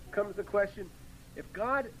 comes the question, if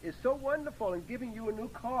God is so wonderful in giving you a new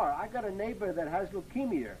car, I got a neighbor that has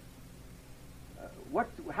leukemia.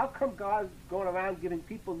 How come God's going around giving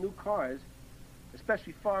people new cars,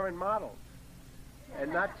 especially foreign models,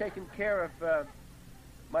 and not taking care of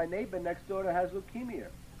my neighbor next door that has leukemia?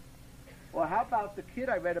 Or how about the kid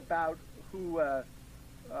I read about who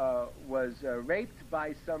was raped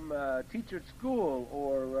by some teacher at school,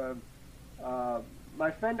 or my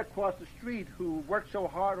friend across the street who worked so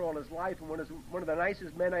hard all his life and one of the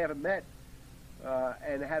nicest men I ever met,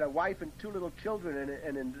 and had a wife and 2 little children,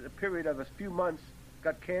 and in a period of a few months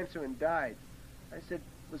got cancer and died. I said,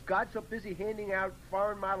 was God so busy handing out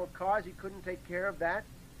foreign model cars he couldn't take care of that?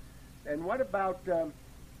 And what about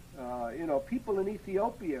people in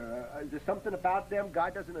Ethiopia? Is there something about them?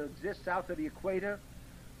 God doesn't exist south of the equator?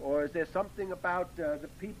 Or is there something about the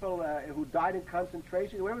people who died in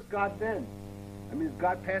concentration? Where was God then? I mean, is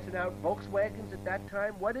God passing out Volkswagens at that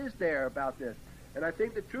time? What is there about this? And I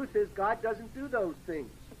think the truth is God doesn't do those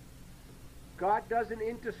things. God doesn't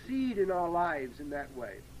intercede in our lives in that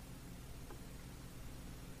way.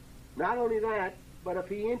 Not only that, but if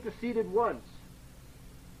he interceded once,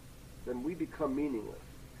 then we become meaningless.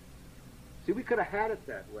 See, we could have had it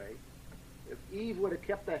that way. If Eve would have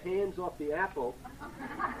kept her hands off the apple,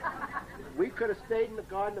 we could have stayed in the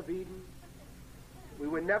Garden of Eden. We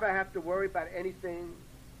would never have to worry about anything.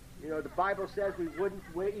 You know, the Bible says we wouldn't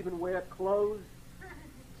even wear clothes,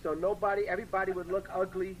 so everybody would look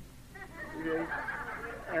ugly. You know,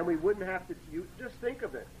 and we wouldn't have to, just think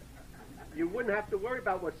of it. You wouldn't have to worry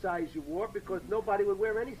about what size you wore, because nobody would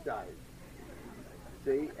wear any size.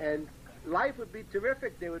 See, and life would be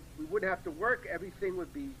terrific. We wouldn't have to work. Everything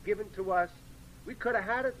would be given to us. We could have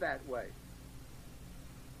had it that way.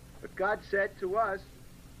 But God said to us,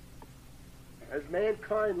 as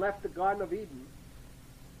mankind left the Garden of Eden,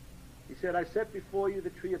 he said, I set before you the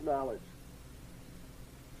tree of knowledge,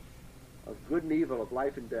 of good and evil, of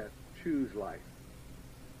life and death. Choose life.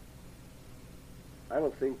 I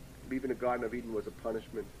don't think leaving the Garden of Eden was a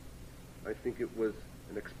punishment. I think it was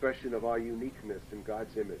an expression of our uniqueness in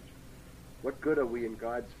God's image. What good are we in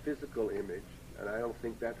God's physical image? And I don't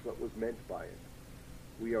think that's what was meant by it.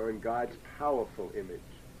 We are in God's powerful image.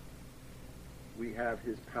 We have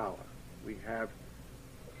his power. We have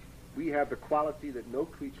the quality that no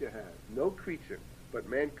creature has. No creature but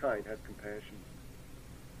mankind has compassion.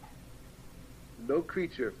 No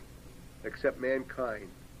creature except mankind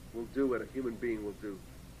will do what a human being will do.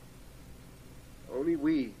 Only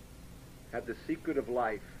we have the secret of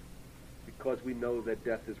life because we know that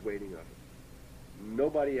death is waiting us.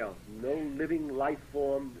 Nobody else, no living life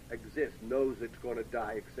form exists, knows it's going to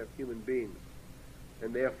die except human beings.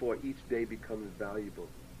 And therefore each day becomes valuable.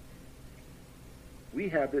 We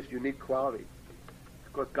have this unique quality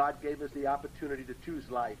because God gave us the opportunity to choose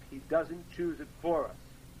life. He doesn't choose it for us.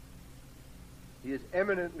 He is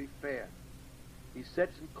eminently fair. He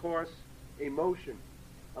sets in course a motion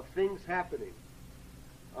of things happening,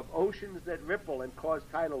 of oceans that ripple and cause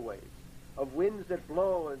tidal waves, of winds that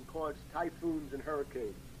blow and cause typhoons and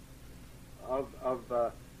hurricanes,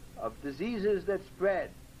 of diseases that spread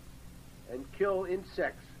and kill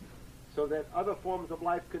insects so that other forms of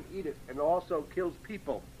life can eat it, and also kills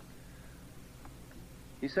people.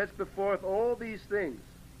 He sets before us all these things,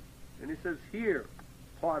 and he says, here,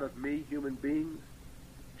 part of me, human beings,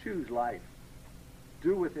 choose life.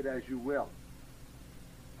 Do with it as you will.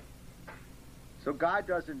 So God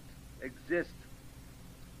doesn't exist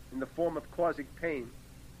in the form of causing pain.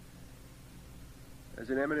 As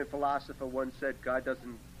an eminent philosopher once said, God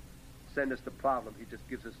doesn't send us the problem, he just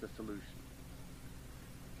gives us the solution.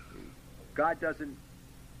 God doesn't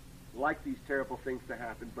like these terrible things to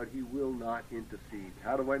happen, but he will not intercede.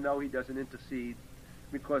 How do I know he doesn't intercede?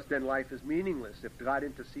 Because then life is meaningless if God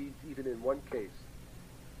intercedes even in one case,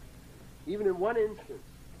 even in one instance.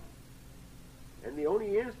 And the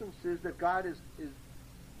only instances that God is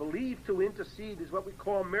believed to intercede is what we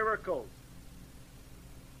call miracles.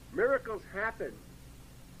 Miracles happen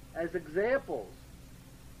as examples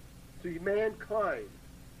to mankind.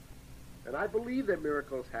 And I believe that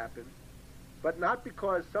miracles happen, but not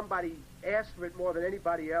because somebody asked for it more than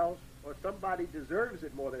anybody else or somebody deserves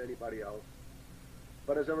it more than anybody else,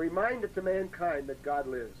 but as a reminder to mankind that God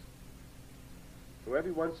lives. So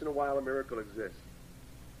every once in a while a miracle exists.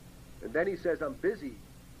 And then he says, I'm busy.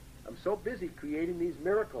 I'm so busy creating these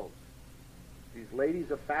miracles. These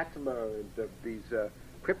ladies of Fatima and these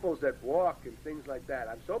cripples that walk and things like that.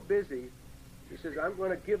 I'm so busy. He says, I'm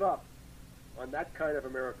going to give up on that kind of a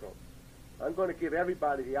miracle. I'm going to give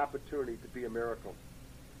everybody the opportunity to be a miracle.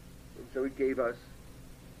 And so he gave us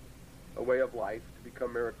a way of life to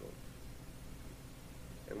become miracles.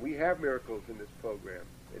 And we have miracles in this program.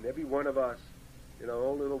 And every one of us, in our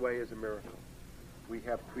own little way, is a miracle. We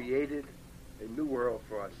have created a new world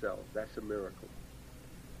for ourselves. That's a miracle.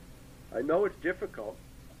 I know it's difficult.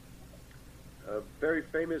 A very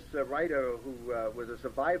famous writer who was a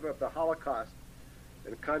survivor of the Holocaust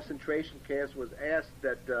in concentration camps was asked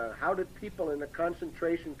that how did people in the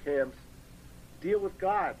concentration camps deal with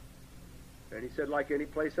God? And he said, like any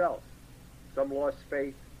place else. Some lost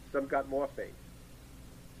faith, some got more faith.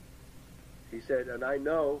 He said, and I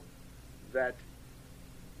know that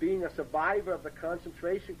being a survivor of the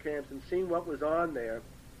concentration camps and seeing what was on there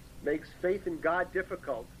makes faith in God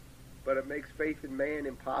difficult, but it makes faith in man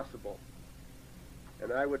impossible.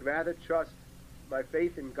 And I would rather trust my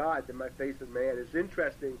faith in God than my faith in man. It's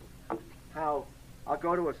interesting how I'll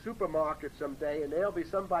go to a supermarket someday and there'll be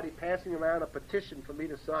somebody passing around a petition for me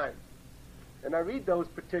to sign. And I read those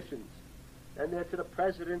petitions, and they're to the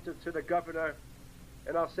president or to the governor,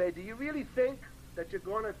 and I'll say, do you really think that you're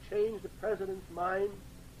going to change the president's mind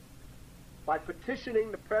by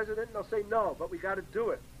petitioning the president? And they'll say, no, but we got to do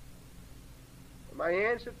it. And my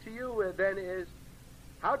answer to you then is,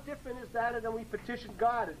 how different is that than we petition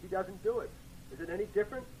God if he doesn't do it? Is it any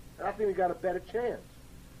different? And I think we got a better chance.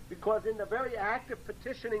 Because in the very act of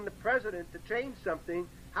petitioning the president to change something,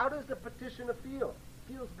 how does the petitioner feel?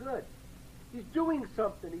 He feels good. He's doing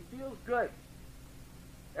something. He feels good.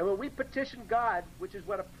 And when we petition God, which is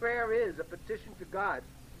what a prayer is, a petition to God,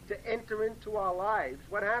 to enter into our lives,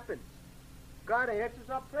 what happens? God answers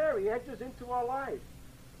our prayer. He enters into our lives.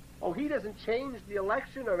 Oh, he doesn't change the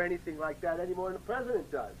election or anything like that any more than the president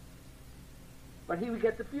does. But he would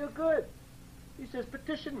get to feel good. He says,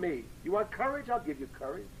 petition me. You want courage? I'll give you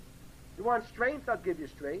courage. You want strength? I'll give you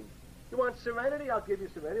strength. You want serenity? I'll give you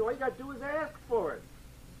serenity. All you got to do is ask for it.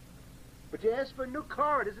 But you ask for a new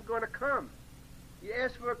car, it isn't going to come. You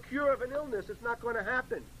ask for a cure of an illness, it's not going to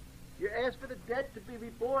happen. You ask for the dead to be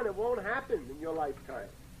reborn, it won't happen in your lifetime.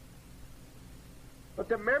 But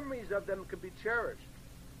the memories of them can be cherished.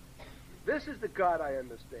 This is the God I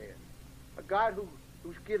understand. A God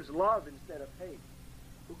who gives love instead of hate.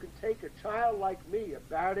 Who can take a child like me, a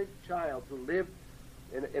battered child who lived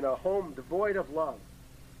in a home devoid of love.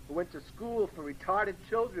 Who went to school for retarded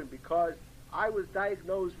children because I was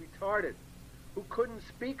diagnosed retarded. Who couldn't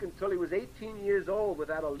speak until he was 18 years old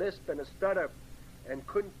without a lisp and a stutter and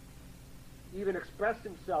couldn't even express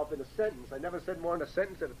himself in a sentence. I never said more than a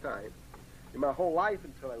sentence at a time in my whole life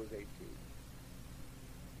until I was 18.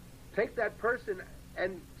 Take that person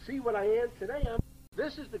and see what I am today.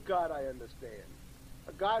 This is the God I understand.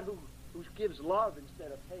 A God who gives love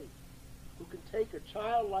instead of hate. Who can take a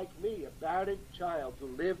child like me, a battered child who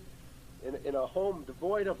lived in a home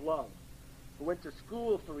devoid of love. Who went to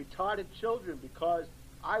school for retarded children because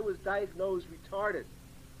I was diagnosed retarded.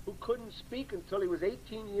 Who couldn't speak until he was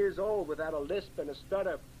 18 years old without a lisp and a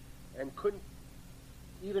stutter and couldn't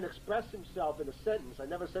even express himself in a sentence. I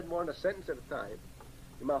never said more than a sentence at a time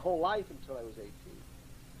in my whole life until I was 18.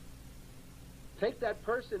 Take that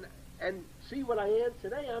person and see what I am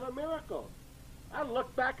today. I'm a miracle. I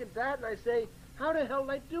look back at that and I say, how the hell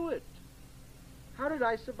did I do it? How did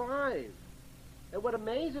I survive? And what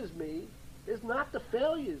amazes me is not the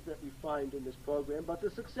failures that we find in this program, but the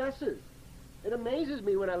successes. It amazes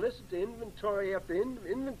me when I listen to inventory after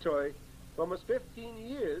inventory for almost 15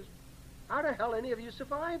 years, how the hell any of you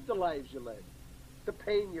survived the lives you led, the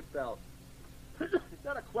pain you felt. It's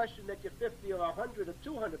not a question that you're 50 or 100 or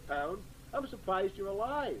 200 pounds. I'm surprised you're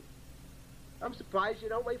alive. I'm surprised you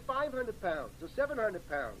don't weigh 500 pounds or 700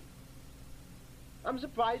 pounds. I'm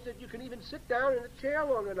surprised that you can even sit down in a chair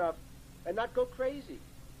long enough and not go crazy.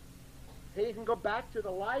 How you can go back to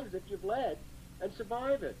the lives that you've led and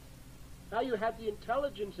survive it. How you had the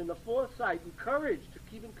intelligence and the foresight and courage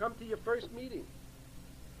to even come to your first meeting.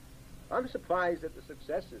 I'm surprised at the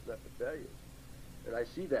successes, not the failures. And I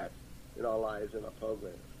see that in our lives and our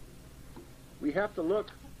programs. We have to look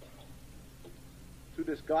to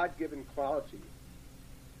this God-given quality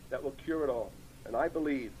that will cure it all. And I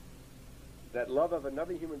believe that love of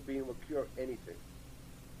another human being will cure anything.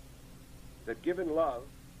 That given love,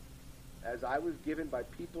 as I was given by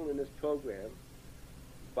people in this program,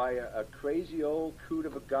 by a crazy old coot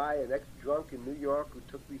of a guy, an ex-drunk in New York who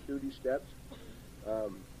took me through these steps,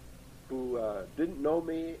 who didn't know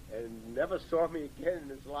me and never saw me again in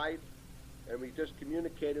his life, and we just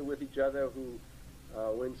communicated with each other, who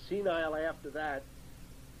went senile after that,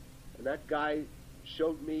 and that guy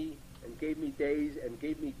showed me and gave me days and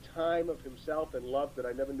gave me time of himself and love that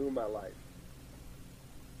I never knew in my life,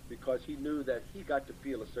 because he knew that he got to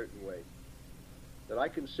feel a certain way, that I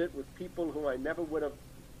can sit with people who I never would have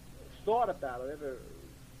thought about or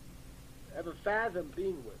ever fathomed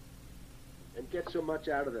being with, and get so much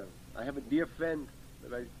out of them. I have a dear friend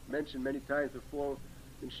that I mentioned many times before,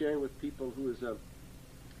 been sharing with people, who is a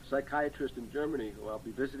psychiatrist in Germany, who I'll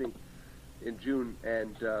be visiting in June,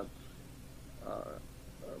 and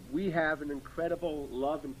we have an incredible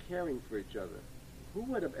love and caring for each other. Who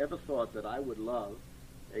would have ever thought that I would love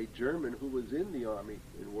a German who was in the army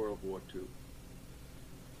in World War II?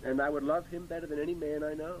 And I would love him better than any man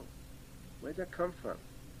I know. Where'd that come from?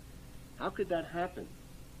 How could that happen?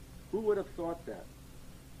 Who would have thought that?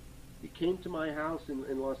 He came to my house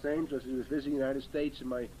in Los Angeles. He was visiting the United States, and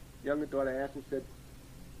my younger daughter asked him, said,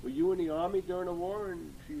 "Were you in the army during the war?"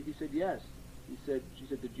 And he said, "Yes." She said,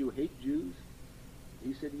 "Did you hate Jews?"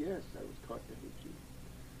 He said, "Yes, I was taught to hate Jews."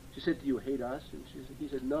 She said, "Do you hate us?" And he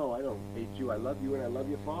said, "No, I don't hate you. I love you, and I love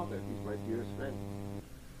your father. He's my dearest friend."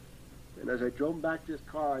 And as I drove back this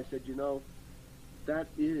car, I said, that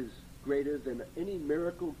is greater than any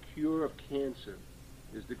miracle cure of cancer,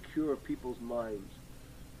 is the cure of people's minds.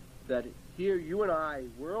 That here, you and I,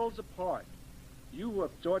 worlds apart, you were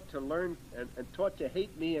taught to learn and taught to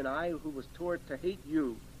hate me, and I, who was taught to hate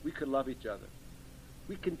you, we could love each other.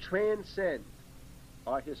 We can transcend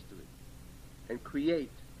our history and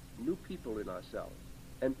create new people in ourselves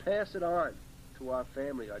and pass it on to our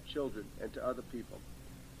family, our children, and to other people.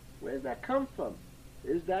 Where does that come from?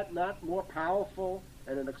 Is that not more powerful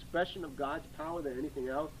and an expression of God's power than anything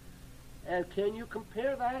else? And can you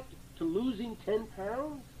compare that to losing 10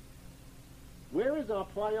 pounds? Where is our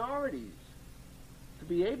priorities? To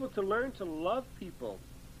be able to learn to love people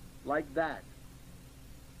like that.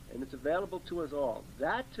 And it's available to us all.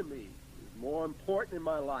 That, to me, is more important in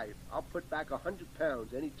my life, I'll put back 100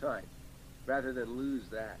 pounds any time rather than lose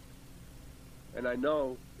that. And I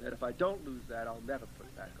know that if I don't lose that, I'll never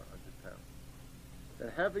put back 100 pounds.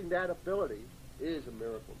 And having that ability is a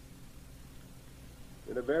miracle.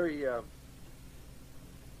 In a very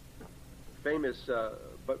famous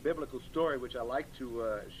but biblical story, which I like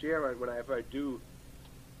to share whenever I do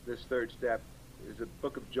this third step, is the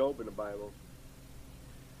book of Job in the Bible.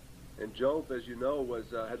 And Job, as you know,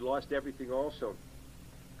 had lost everything also.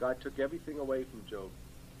 God took everything away from Job.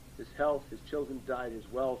 His health, his children died,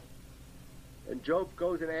 his wealth. And Job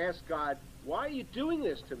goes and asks God, why are you doing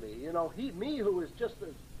this to me? You know, me who is just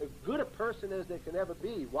as good a person as there can ever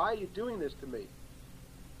be, why are you doing this to me?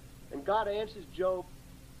 And God answers Job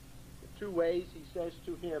in two ways. He says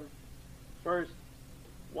to him, first,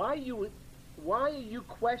 why are you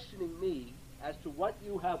questioning me as to what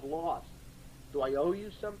you have lost? Do I owe you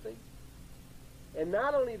something? And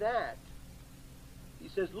not only that, he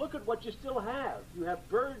says, look at what you still have. You have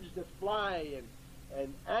birds that fly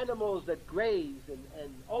and animals that graze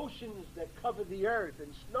and oceans that cover the earth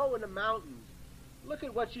and snow in the mountains. Look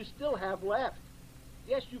at what you still have left.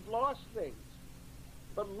 Yes, you've lost things.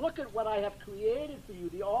 But look at what I have created for you,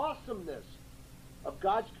 the awesomeness of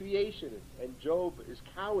God's creation. And Job is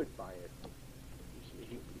cowed by it.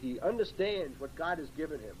 He understands what God has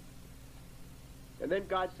given him. And then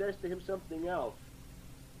God says to him something else.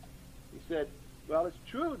 He said, well, it's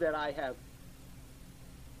true that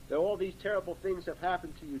that all these terrible things have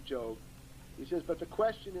happened to you, Job. He says, but the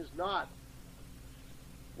question is not,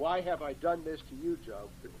 why have I done this to you, Job?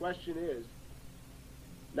 The question is,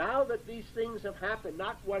 now that these things have happened,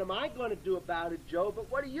 not what am I going to do about it, Job,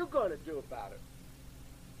 but what are you going to do about it?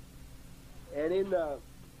 And in a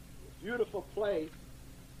beautiful play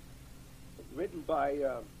written by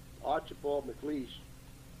Archibald MacLeish,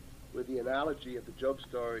 where the analogy of the Job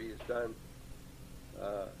story is done,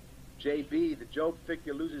 J.B., the Job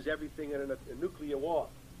figure, loses everything in a nuclear war.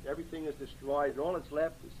 Everything is destroyed, and all that's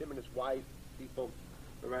left is him and his wife, people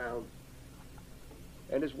around.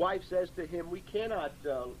 And his wife says to him, we cannot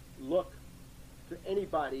look to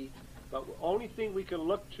anybody, but the only thing we can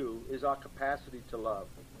look to is our capacity to love.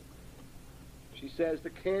 She says, the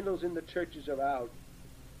candles in the churches are out.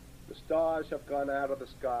 The stars have gone out of the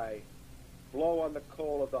sky. Blow on the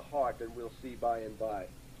coal of the heart, and we'll see by and by.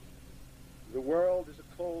 The world is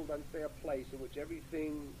a cold, unfair place in which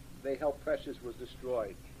everything they held precious was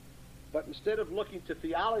destroyed. But instead of looking to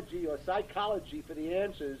theology or psychology for the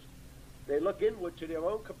answers, they look inward to their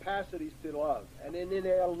own capacities to love. And in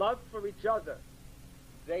their love for each other,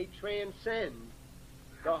 they transcend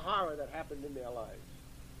the horror that happened in their lives.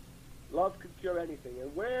 Love can cure anything.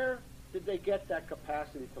 And where did they get that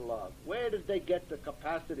capacity to love? Where did they get the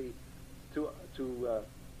capacity to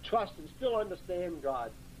trust and still understand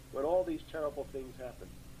God when all these terrible things happen?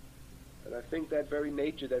 And I think that very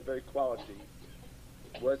nature, that very quality,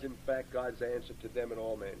 was in fact God's answer to them and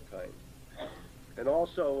all mankind. And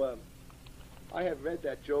also, I have read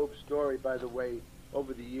that Job story, by the way,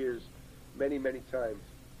 over the years, many, many times,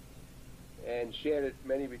 and shared at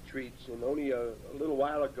many retreats. And only a little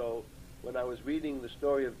while ago, when I was reading the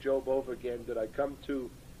story of Job over again, did I come to,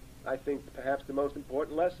 I think, perhaps the most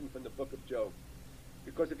important lesson from the book of Job.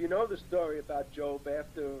 Because if you know the story about Job,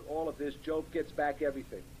 after all of this, Job gets back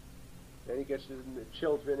everything. And he gets his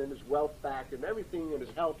children and his wealth back and everything, and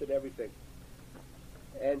his health and everything.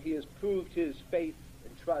 And he has proved his faith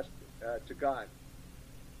and trust to God.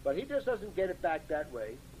 But he just doesn't get it back that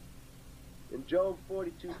way. In Job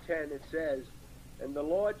 42:10 it says, and the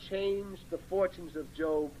Lord changed the fortunes of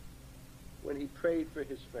Job when he prayed for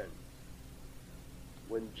his friends.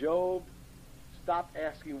 When Job stopped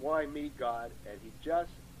asking, why me, God, and he just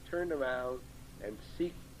turned around and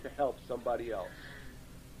seeked to help somebody else.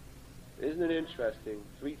 Isn't it interesting?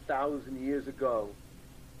 3,000 years ago,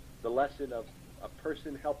 the lesson of a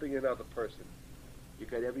person helping another person. You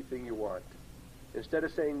get everything you want. Instead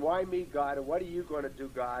of saying, why me, God, and what are you going to do,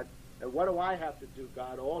 God, and what do I have to do,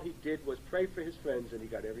 God, all he did was pray for his friends, and he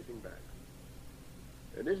got everything back.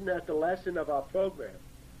 And isn't that the lesson of our program?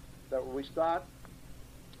 That when we stop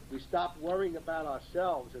worrying about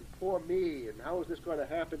ourselves and poor me, and how is this going to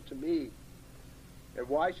happen to me, and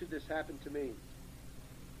why should this happen to me?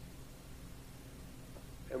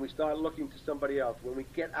 And we start looking to somebody else. When we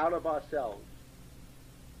get out of ourselves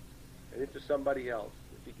and into somebody else,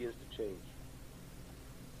 it begins to change.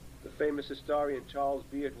 The famous historian Charles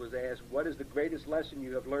Beard was asked, what is the greatest lesson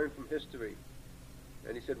you have learned from history?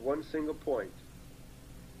 And he said, one single point.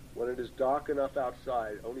 When it is dark enough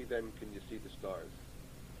outside, only then can you see the stars.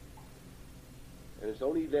 And it's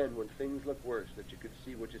only then, when things look worse, that you can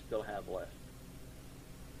see what you still have left.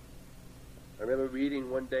 I remember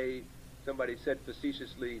reading one day, somebody said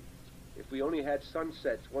facetiously, if we only had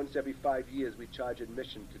sunsets once every 5 years, we'd charge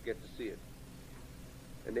admission to get to see it.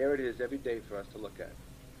 And there it is every day for us to look at.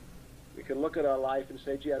 We can look at our life and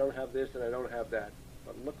say, gee, I don't have this and I don't have that.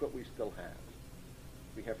 But look what we still have.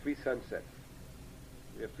 We have free sunsets.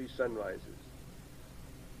 We have free sunrises.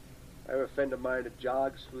 I have a friend of mine that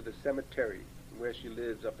jogs through the cemetery where she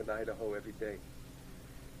lives up in Idaho every day.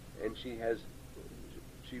 And she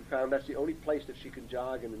found that's the only place that she can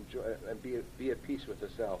jog and enjoy and be at peace with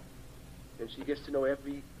herself. And she gets to know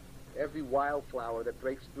every wildflower that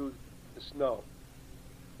breaks through the snow.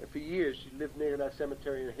 And for years she lived near that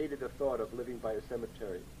cemetery and hated the thought of living by a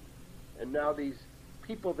cemetery. And now these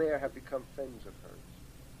people there have become friends of hers.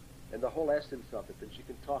 And the whole essence of it, and she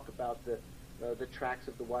can talk about the tracks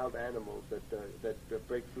of the wild animals that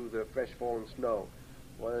break through the fresh fallen snow.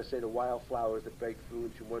 Or I say the wildflowers that break through.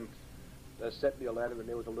 And she once sent me a letter, and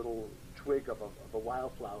there was a little twig of a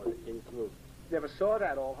wildflower that came through. Never saw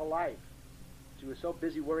that all her life. She was so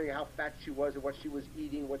busy worrying how fat she was and what she was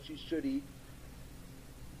eating, what she should eat,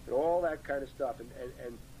 and all that kind of stuff,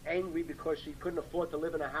 and angry because she couldn't afford to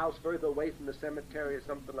live in a house further away from the cemetery or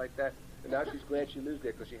something like that. And now she's glad she lives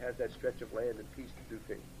there because she has that stretch of land and peace to do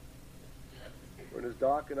things. When it's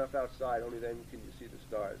dark enough outside, only then can you see the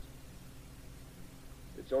stars.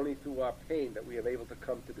 It's only through our pain that we are able to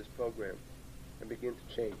come to this program and begin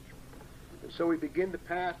to change. And so we begin the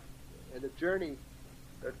path and the journey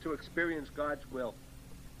to experience God's will.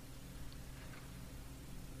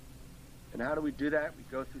 And how do we do that? We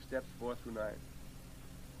go through steps 4 through 9.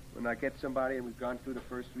 When I get somebody and we've gone through the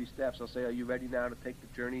first 3 steps, I'll say, are you ready now to take the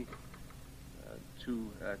journey to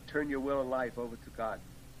turn your will and life over to God?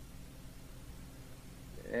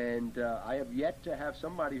 And I have yet to have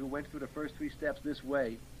somebody who went through the first 3 steps this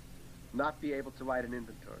way not be able to write an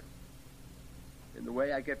inventory. And the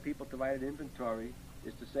way I get people to write an inventory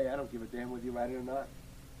is to say, I don't give a damn whether you write it or not.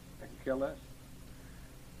 I can care less.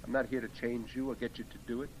 I'm not here to change you or get you to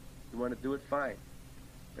do it. You want to do it, fine.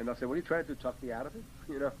 And they'll say, what are you trying to do, talk me out of it?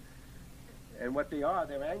 You know. And what they are,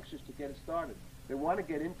 they're anxious to get it started. They want to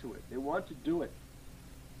get into it. They want to do it.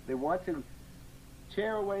 They want to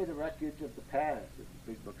tear away the wreckage of the past, as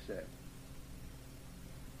the big book said.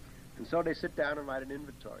 And so they sit down and write an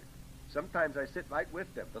inventory. Sometimes I sit right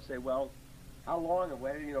with them. They'll say, well, how long and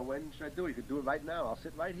when should I do it? You can do it right now. I'll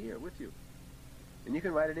sit right here with you. And you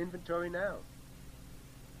can write an inventory now.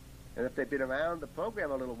 And if they've been around the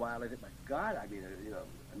program a little while, they think, my God, I mean,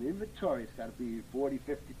 an inventory has got to be 40,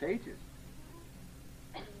 50 pages.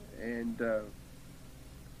 And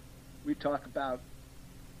we talk about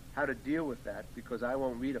how to deal with that, because I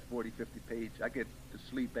won't read a 40, 50 page. I get to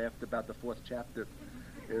sleep after about the 4th chapter.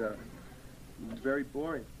 It's very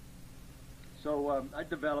boring. So I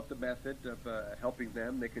developed a method of helping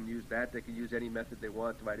them. They can use that. They can use any method they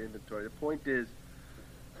want to write inventory. The point is,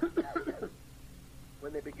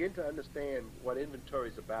 when they begin to understand what inventory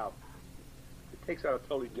is about, it takes on a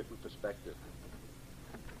totally different perspective.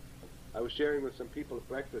 I was sharing with some people at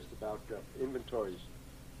breakfast about inventories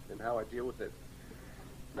and how I deal with it.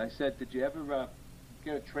 And I said, did you ever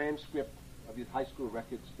get a transcript of your high school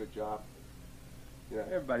records for a job?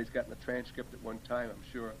 Everybody's gotten a transcript at one time, I'm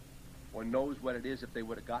sure, or knows what it is if they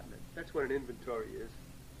would have gotten it. That's what an inventory is.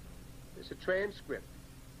 It's a transcript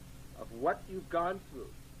of what you've gone through,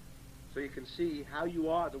 so you can see how you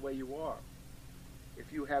are the way you are.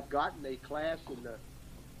 If you have gotten a class in the...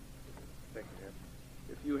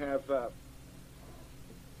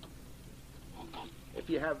 If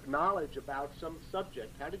you have knowledge about some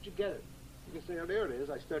subject, how did you get it? You can say, oh, there it is.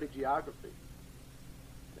 I studied geography,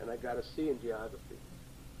 and I got a C in geography.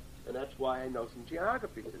 And that's why I know some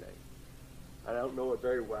geography today. I don't know it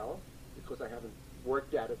very well, because I haven't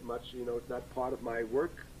worked at it much. It's not part of my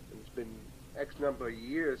work. And it's been X number of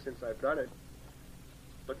years since I've done it.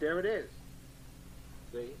 But there it is.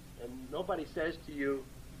 See? And nobody says to you,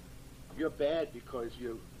 you're bad because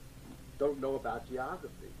you don't know about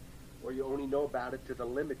geography, or you only know about it to the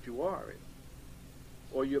limit you are in.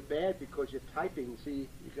 Or you're bad because you're typing. See,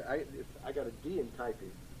 I got a D in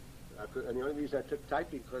typing. And the only reason I took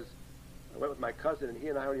typing because I went with my cousin, and he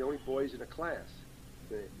and I were the only boys in the class.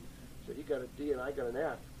 See? So he got a D and I got an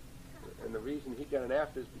F. And the reason he got an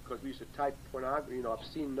F is because we used to type pornography,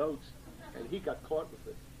 obscene notes, and he got caught with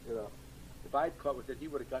it. If I had caught with it, he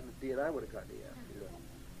would have gotten a D and I would have gotten the F.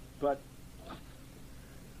 But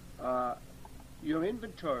your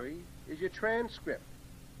inventory is your transcript.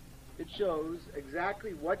 It shows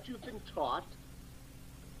exactly what you've been taught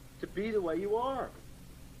to be the way you are.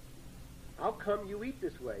 How come you eat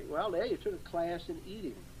this way? Well, there you took a class in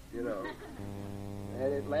eating,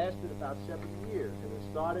 and it lasted about 7 years, and it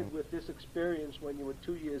started with this experience when you were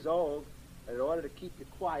 2 years old, and in order to keep you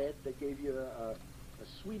quiet, they gave you a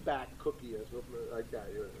sweetback cookie or something like that.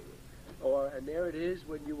 And there it is,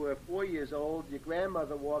 when you were 4 years old, your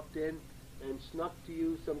grandmother walked in and snuck to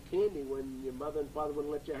you some candy when your mother and father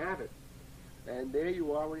wouldn't let you have it. And there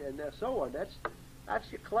you are, and so on. That's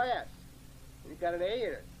your class. And you got an A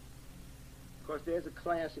in it. Of course, there's a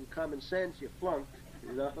class in common sense, you flunked,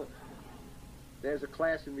 you know. There's a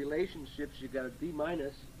class in relationships, you got a D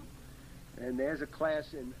minus. And there's a class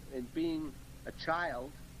in being a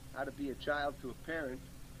child, how to be a child to a parent.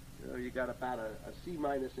 You know, you got about a C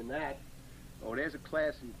minus in that. Oh, there's a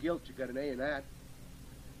class in guilt, you got an A in that.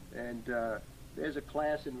 And there's a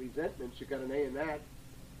class in resentments, you got an A in that.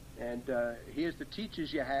 And here's the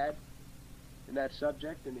teachers you had in that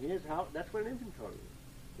subject, and here's how, that's what an inventory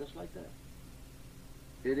is, just like that.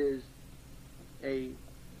 It is a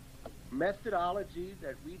methodology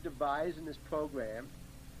that we devise in this program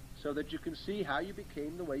so that you can see how you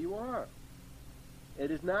became the way you are.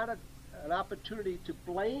 It is not an opportunity to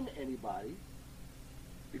blame anybody,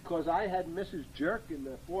 because I had Mrs. Jerk in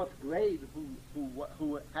the 4th grade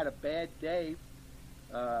who had a bad day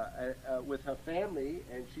with her family,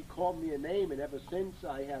 and she called me a name, and ever since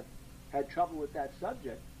I have had trouble with that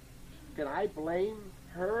subject. Can I blame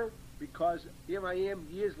her because here I am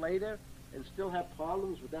years later and still have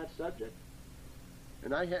problems with that subject?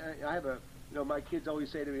 And I have a, you know, my kids always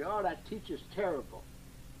say to me, oh, that teacher's terrible.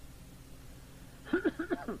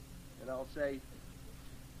 And I'll say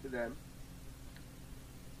to them,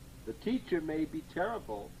 the teacher may be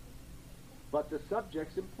terrible, but the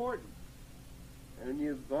subject's important. And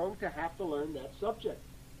you're going to have to learn that subject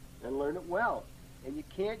and learn it well. And you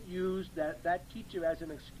can't use that teacher as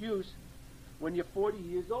an excuse when you're 40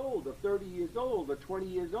 years old or 30 years old or 20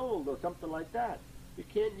 years old or something like that. You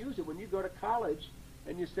can't use it when you go to college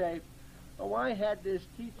and you say, oh, I had this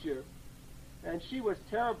teacher and she was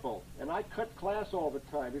terrible and I cut class all the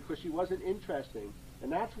time because she wasn't interesting,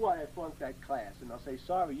 and that's why I flunked that class. And I'll say,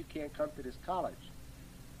 sorry, you can't come to this college.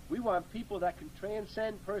 We want people that can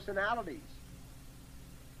transcend personalities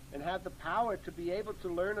and have the power to be able to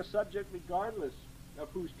learn a subject regardless of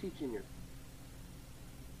who's teaching it.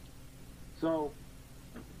 So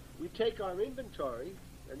we take our inventory,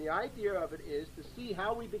 and the idea of it is to see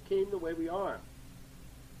how we became the way we are.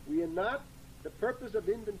 We are not, the purpose of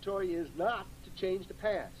inventory is not to change the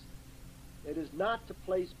past. It is not to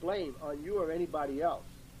place blame on you or anybody else.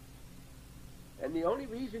 And the only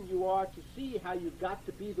reason you are to see how you got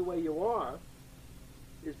to be the way you are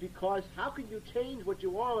is because how can you change what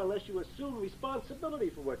you are unless you assume responsibility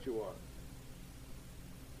for what you are?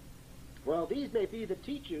 Well, these may be the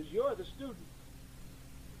teachers, you're the student.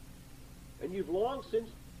 And you've long since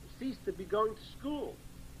ceased to be going to school.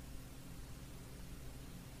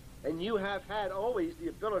 And you have had always the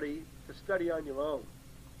ability to study on your own,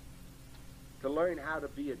 to learn how to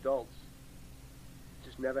be adults.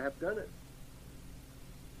 Just never have done it.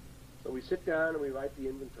 So we sit down and we write the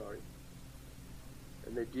inventory,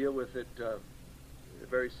 and they deal with it in a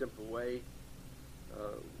very simple way.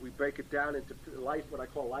 We break it down into life, what I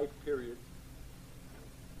call life periods,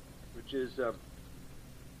 which is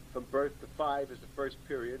from birth to 5 is the first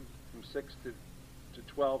period, from 6 to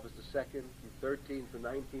 12 is the second, from 13 to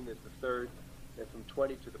 19 is the third, and from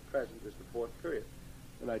 20 to the present is the 4th period.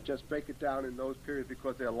 And I just break it down in those periods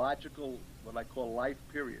because they're logical, what I call life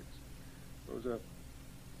periods. Those are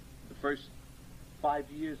the first 5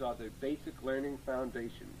 years are the basic learning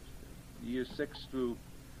foundations. Years 6 through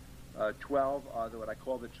 12 are what I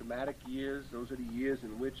call the traumatic years. Those are the years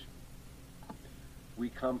in which we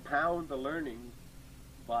compound the learning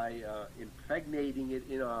by impregnating it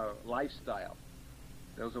in our lifestyle.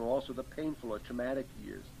 Those are also the painful or traumatic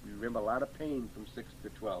years. We remember a lot of pain from 6 to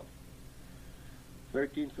 12.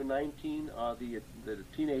 13 through 19 are the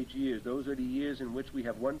teenage years. Those are the years in which we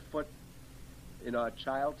have one foot in our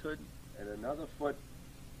childhood and another foot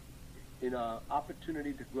in our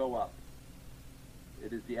opportunity to grow up.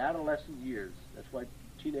 It is the adolescent years. That's why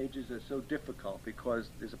teenagers are so difficult, because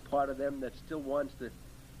there's a part of them that still wants to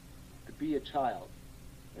be a child.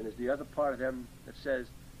 And there's the other part of them that says,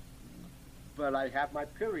 but I have my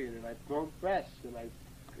period and I've grown breasts and I,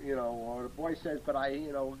 you know, or the boy says, but I,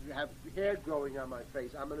 you know, have hair growing on my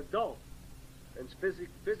face. I'm an adult. And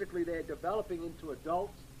physically they're developing into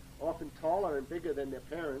adults, often taller and bigger than their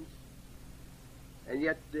parents. And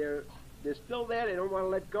yet they're still there. They don't want to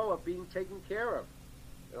let go of being taken care of.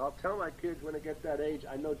 And I'll tell my kids when they get that age,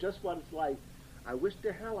 I know just what it's like. I wish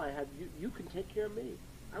to hell I had you. You can take care of me.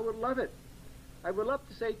 I would love it. I would love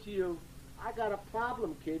to say to you, I got a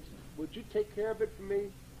problem, kids. Would you take care of it for me?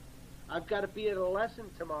 I've got to be at a lesson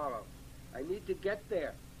tomorrow. I need to get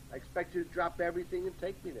there. I expect you to drop everything and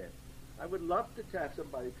take me there. I would love to have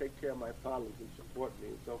somebody take care of my problems and support me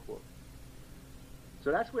and so forth.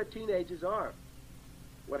 So that's where teenagers are.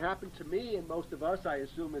 What happened to me and most of us, I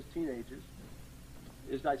assume, as teenagers,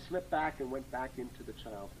 is I slipped back and went back into the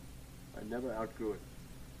childhood. I never outgrew it.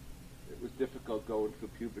 It was difficult going through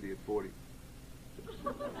puberty at 40.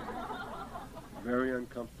 Very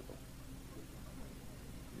uncomfortable.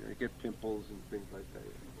 You get pimples and things like that.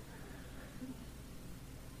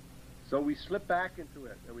 So we slip back into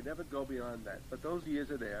it, and we never go beyond that. But those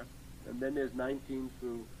years are there, and then there's 19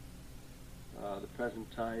 through the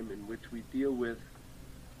present time, in which we deal with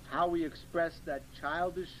how we express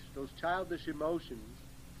those childish emotions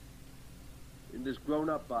in this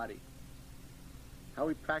grown-up body. How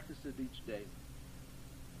we practice it each day.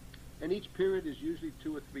 And each period is usually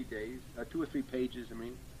 2 or 3 days, 2 or 3 pages,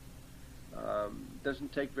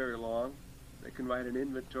 doesn't take very long. They can write an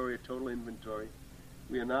inventory, a total inventory.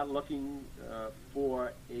 We are not looking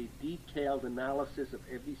for a detailed analysis of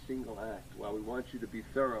every single act. While we want you to be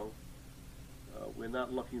thorough, we're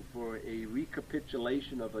not looking for a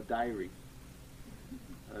recapitulation of a diary.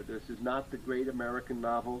 This is not the great American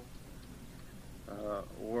novel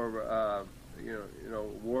or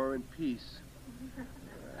War and Peace.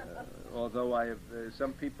 Although I have,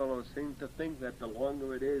 some people seem to think that the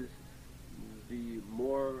longer it is, the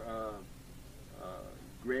more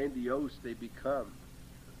grandiose they become.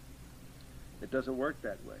 It doesn't work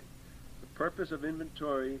that way. The purpose of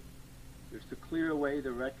inventory is to clear away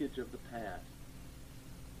the wreckage of the past.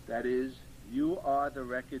 That is, you are the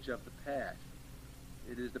wreckage of the past.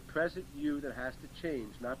 It is the present you that has to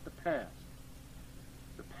change, not the past.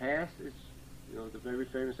 The past is, the very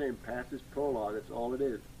famous saying, past is prologue, that's all it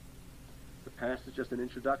is. The past is just an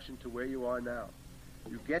introduction to where you are now.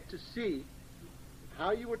 You get to see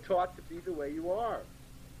how you were taught to be the way you are.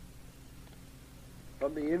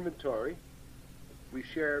 From the inventory, we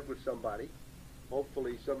share it with somebody,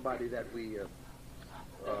 hopefully somebody that we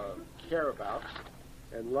care about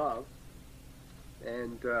and love.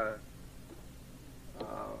 And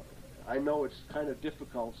I know it's kind of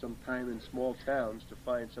difficult sometimes in small towns to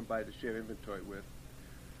find somebody to share inventory with.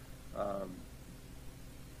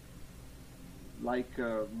 Like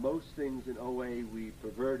most things in OA, we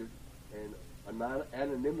perverted, and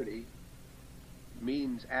anonymity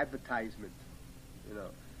means advertisement.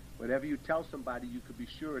 Whatever you tell somebody, you could be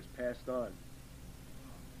sure it's passed on.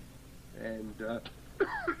 And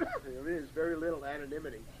there is very little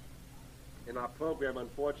anonymity in our program,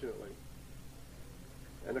 unfortunately.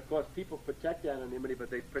 And of course, people protect anonymity,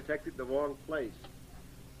 but they protect it in the wrong place.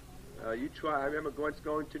 I remember once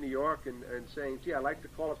going to New York and saying, gee, I'd like to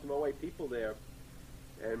call up some OA people there.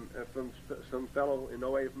 And some fellow in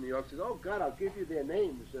OA from New York says, oh, God, I'll give you their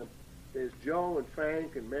names. There's Joe and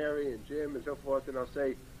Frank and Mary and Jim and so forth. And I'll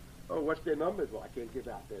say, oh, what's their numbers? Well, I can't give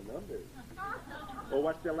out their numbers. Or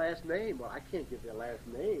what's their last name? Well, I can't give their last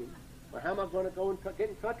name. Well, how am I going to go and get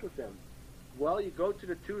in touch with them? Well, you go to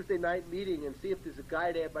the Tuesday night meeting and see if there's a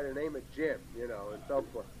guy there by the name of Jim, and so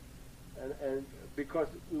forth. And because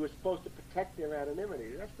we were supposed to protect their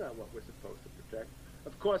anonymity. That's not what we're supposed to protect.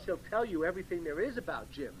 Of course, he'll tell you everything there is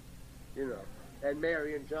about Jim, and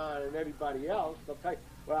Mary and John and everybody else. They'll tell you,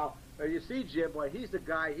 well, you see Jim, well, he's the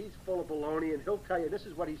guy, he's full of baloney, and he'll tell you this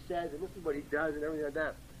is what he says and this is what he does and everything like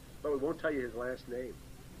that. But we won't tell you his last name,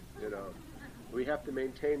 We have to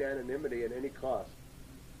maintain anonymity at any cost.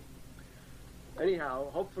 Anyhow,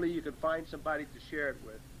 hopefully you can find somebody to share it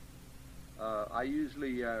with. I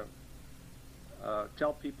usually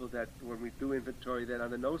tell people that when we do inventory that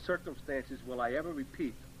under no circumstances will I ever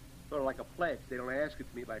repeat, sort of like a pledge. They don't ask it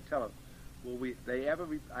to me, but I tell them,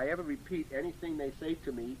 I ever repeat anything they say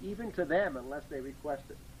to me, even to them, unless they request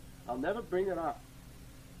it. I'll never bring it up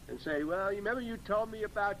and say, well, you remember you told me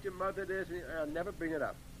about your mother this? I'll never bring it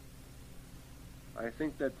up. I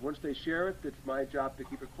think that once they share it, it's my job to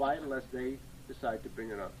keep it quiet unless they decide to bring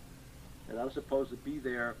it up. And I'm supposed to be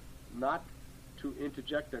there not to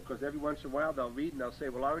interject that, because every once in a while they'll read and they'll say,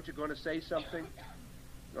 well, aren't you going to say something?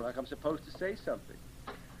 Like I'm supposed to say something.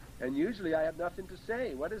 And usually I have nothing to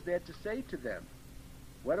say. What is there to say to them?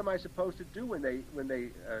 What am I supposed to do when they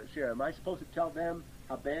share? Am I supposed to tell them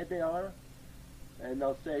how bad they are? And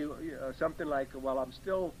they'll say something like, well, I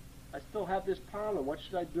still have this problem. What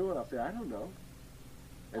should I do? And I'll say, I don't know.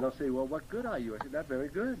 And they'll say, well, what good are you? I said, not very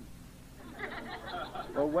good.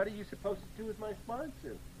 Well, what are you supposed to do with my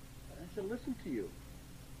sponsor? I said, listen to you.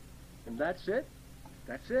 And that's it.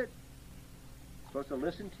 That's it. I'm supposed to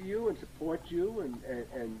listen to you and support you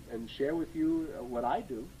and share with you what I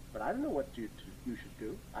do. But I don't know what you should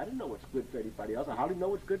do. I don't know what's good for anybody else. I hardly know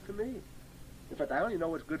what's good for me. In fact, I only know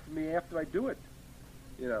what's good for me after I do it.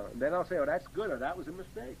 You know, and then I'll say, oh, that's good, or that was a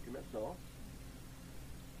mistake, and that's all.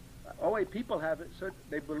 OA people have it, so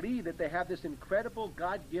they believe that they have this incredible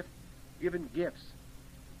God-given gifts.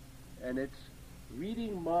 And it's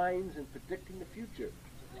reading minds and predicting the future.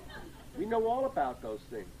 We know all about those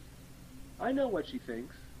things. I know what she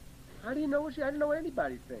thinks. How do you know what I don't know what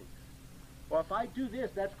anybody thinks. Or if I do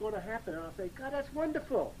this, that's going to happen. And I'll say, God, that's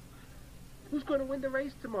wonderful. Who's going to win the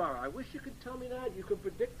race tomorrow? I wish you could tell me that. You could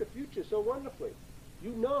predict the future so wonderfully.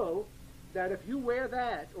 You know that if you wear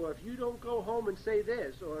that, or if you don't go home and say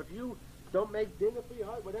this, or if you don't make dinner for your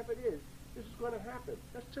heart, whatever it is, this is going to happen.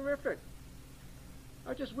 That's terrific.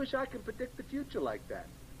 I just wish I could predict the future like that.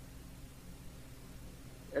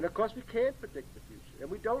 And of course we can't predict the future, and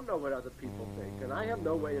we don't know what other people think, and I have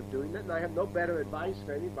no way of doing that, and I have no better advice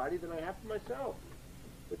for anybody than I have for myself.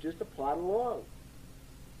 But just to plod along,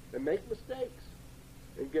 and make mistakes,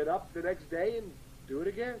 and get up the next day and do it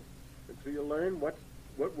again, until you learn what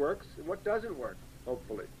works and what doesn't work,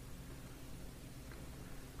 hopefully.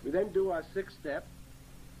 We then do our sixth step.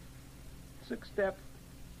 Sixth step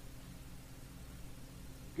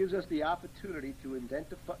gives us the opportunity to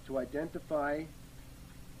identify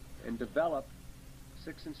and develop.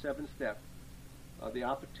 Sixth and seventh step are the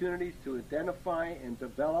opportunities to identify and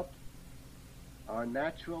develop our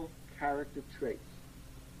natural character traits.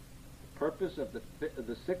 The purpose of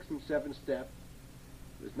the sixth and seventh step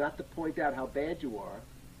is not to point out how bad you are,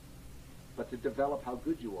 but to develop how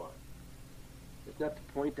good you are. It's not to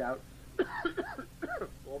point out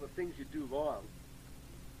all the things you do wrong,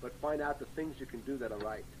 but find out the things you can do that are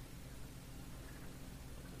right.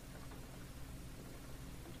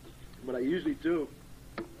 What I usually do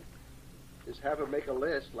is have them make a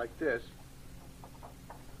list like this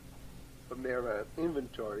from their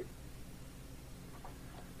inventory.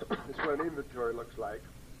 This is what an inventory looks like.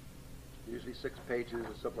 Usually 6 pages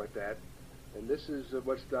or something like that. And this is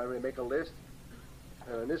what's done. They make a list.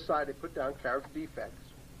 And on this side they put down character defects.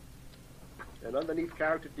 And underneath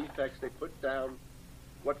character defects they put down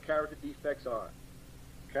what character defects are.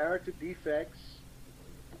 Character defects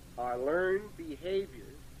are learned behaviors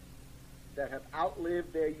that have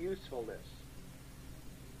outlived their usefulness.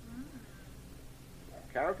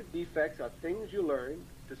 Character defects are things you learned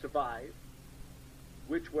to survive,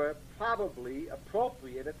 which were probably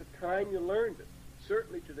appropriate at the time you learned it.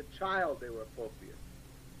 Certainly to the child they were appropriate.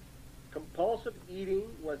 Compulsive eating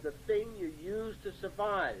was the thing you used to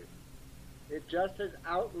survive. It just has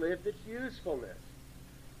outlived its usefulness.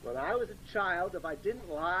 When I was a child, if I didn't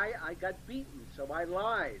lie, I got beaten, so I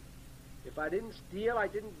lied. If I didn't steal, I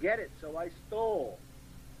didn't get it, so I stole.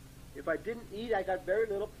 If I didn't eat, I got very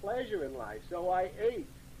little pleasure in life, so I ate.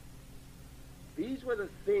 These were the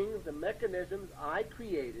things, the mechanisms I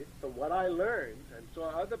created from what I learned and saw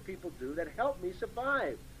other people do that helped me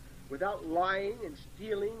survive. Without lying and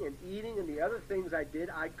stealing and eating and the other things I did,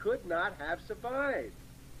 I could not have survived.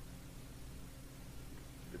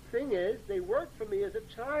 The thing is, they worked for me as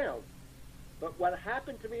a child. But what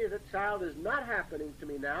happened to me as a child is not happening to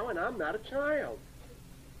me now, and I'm not a child.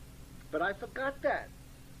 But I forgot that.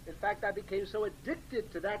 In fact, I became so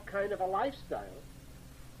addicted to that kind of a lifestyle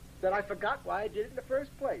that I forgot why I did it in the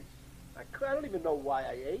first place. I don't even know why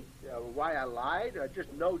I ate, why I lied, I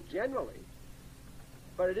just know generally.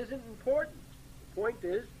 But it isn't important. The point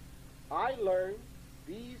is, I learned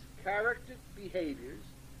these character behaviors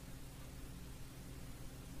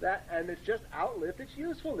and it's just outlived its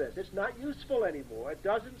usefulness. It's not useful anymore. It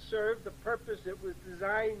doesn't serve the purpose it was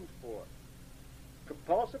designed for.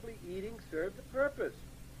 Compulsively eating served the purpose.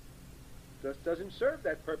 Just doesn't serve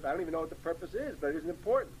that purpose. I don't even know what the purpose is, but it isn't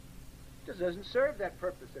important. It just doesn't serve that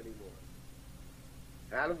purpose anymore.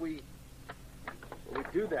 How do we, when we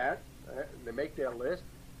do that, they make their list,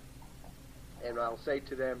 and I'll say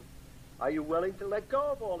to them, are you willing to let go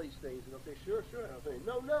of all these things? And they'll say, sure, sure. And I'll say,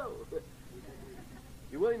 no.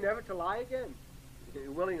 You're willing never to lie again?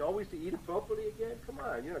 You're willing always to eat appropriately again? Come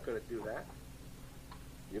on, you're not going to do that.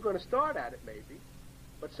 You're going to start at it maybe.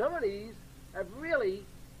 But some of these have really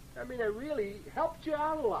helped you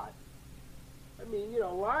out a lot.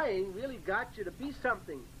 Lying really got you to be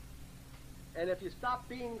something. And if you stop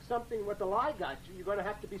being something what the lie got you, you're going to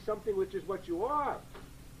have to be something which is what you are.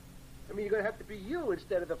 You're going to have to be you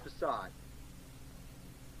instead of the facade.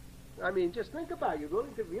 Just think about it. You're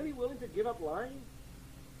really willing to give up lying?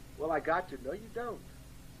 Well, I got you. No, you don't.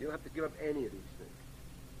 You don't have to give up any of these things.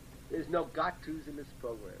 There's no got-tos in this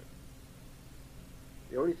program.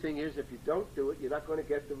 The only thing is, if you don't do it, you're not going to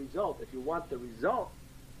get the result. If you want the result,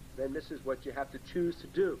 then this is what you have to choose to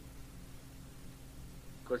do.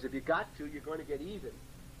 Because if you got to, you're going to get even,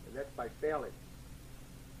 and that's by failing.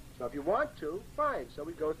 So if you want to, fine. So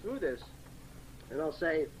we go through this, and I'll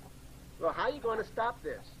say, well, how are you going to stop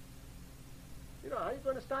this? How are you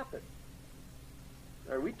going to stop it?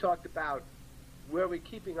 And we talked about where we're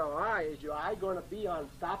keeping our eye. Is your eye going to be on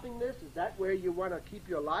stopping this? Is that where you want to keep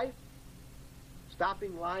your life?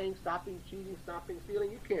 Stopping lying, stopping cheating, stopping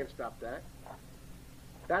stealing? You can't stop that.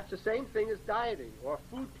 That's the same thing as dieting or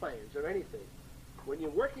food plans or anything. When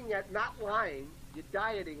you're working at not lying, you're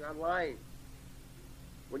dieting on lying.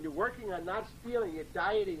 When you're working on not stealing, you're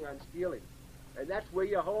dieting on stealing. And that's where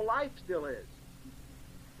your whole life still is.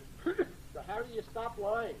 So how do you stop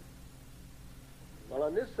lying? Well,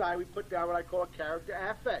 on this side, we put down what I call character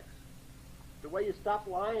affects. The way you stop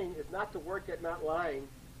lying is not to work at not lying,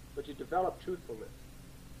 but you develop truthfulness.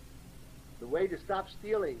 The way to stop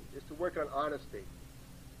stealing is to work on honesty.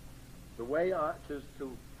 The way to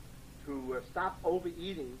stop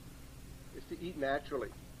overeating is to eat naturally.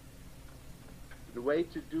 The way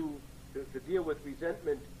to deal with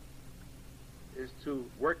resentment is to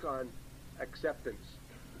work on acceptance.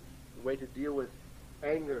 The way to deal with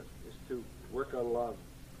anger is to work on love.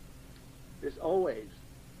 This always.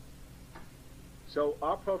 So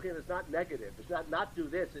our program is not negative. It's not do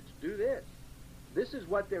this, it's do this. This is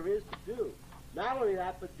what there is to do. Not only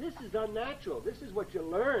that, but this is unnatural. This is what you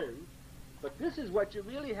learn, but this is what you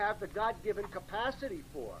really have the God-given capacity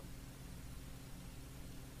for.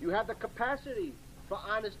 You have the capacity for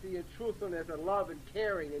honesty and truthfulness and love and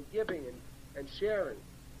caring and giving and sharing.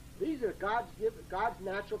 These are God's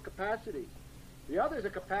natural capacities. The other is a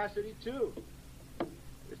capacity too.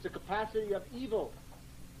 It's the capacity of evil.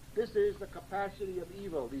 This is the capacity of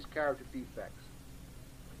evil, these character defects.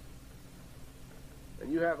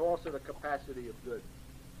 And you have also the capacity of good.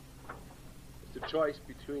 It's a choice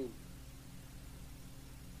between.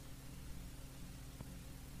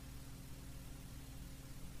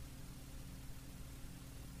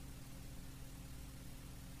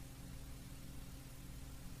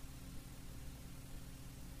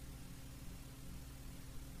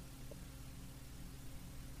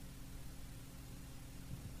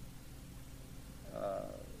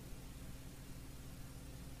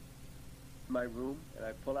 My room, and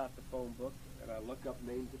I pull out the phone book and I look up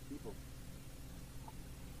names of people.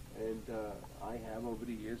 And I have over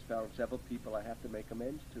the years found several people I have to make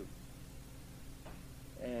amends to.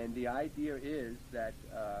 And the idea is that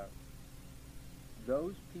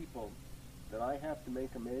those people that I have to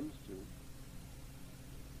make amends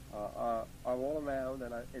to are all around,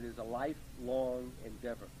 and it is a lifelong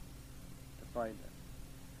endeavor to find them.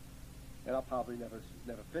 And I'll probably never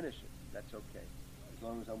finish it. That's okay, as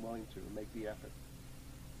long as I'm willing to make the effort.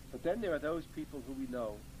 But then there are those people who we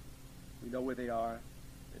know where they are.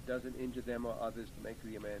 It doesn't injure them or others to make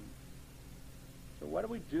the amends. So what do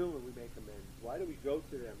we do when we make amends? Why do we go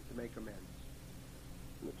to them to make amends?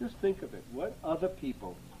 Well, just think of it. What other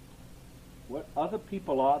people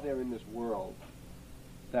are there in this world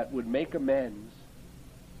that would make amends,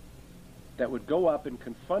 that would go up and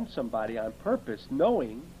confront somebody on purpose,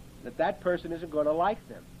 knowing that that person isn't going to like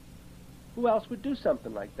them? Who else would do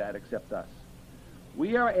something like that except us?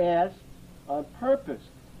 We are asked on purpose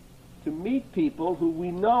to meet people who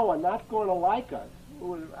we know are not going to like us,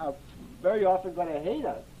 who are very often going to hate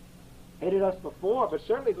us. Hated us before, but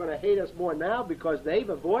certainly going to hate us more now because they've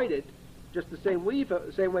avoided, just the same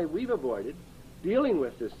way we've avoided, dealing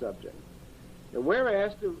with this subject. And we're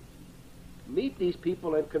asked to meet these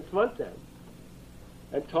people and confront them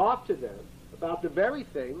and talk to them about the very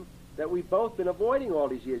thing that we've both been avoiding all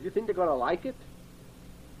these years. You think they're going to like it?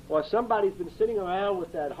 Or somebody's been sitting around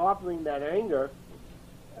with that, harboring that anger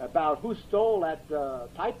about who stole that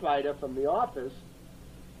typewriter from the office,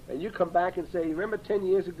 and you come back and say, remember 10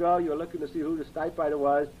 years ago you were looking to see who this typewriter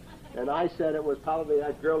was, and I said it was probably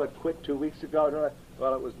that girl that quit 2 weeks ago. And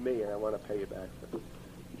well, it was me, and I want to pay you back for it.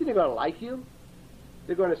 You think they're going to like you?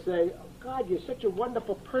 They're going to say, oh, God, you're such a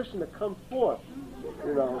wonderful person to come forth.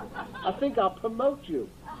 You know, I think I'll promote you.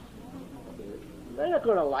 They're not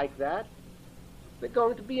going to like that. They're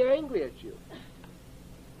going to be angry at you.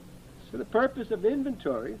 So the purpose of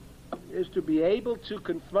inventory is to be able to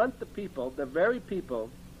confront the people, the very people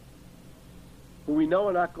who we know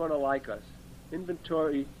are not going to like us.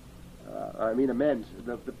 Inventory, amends.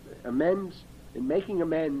 The amends, in making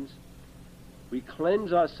amends, we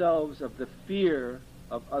cleanse ourselves of the fear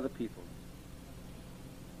of other people.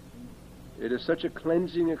 It is such a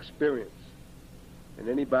cleansing experience. And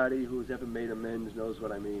anybody who's ever made amends knows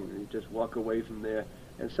what I mean. You just walk away from there,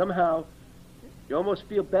 and somehow you almost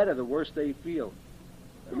feel better the worse they feel.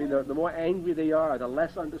 I mean, the more angry they are, the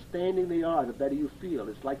less understanding they are, the better you feel.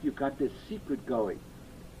 It's like you've got this secret going.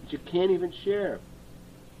 that you can't even share.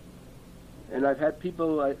 And I've had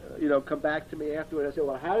people, come back to me afterward and say,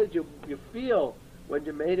 well, how did you feel when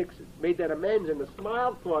you made that amends? And the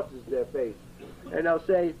smile crosses their face. And I'll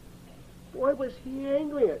say, boy, was he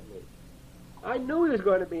angry at me. I knew he was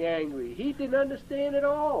going to be angry. He didn't understand at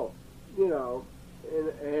all, and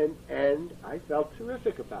I felt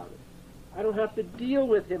terrific about it. I don't have to deal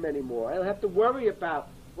with him anymore. I don't have to worry about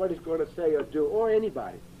what he's going to say or do, or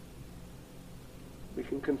anybody. We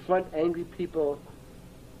can confront angry people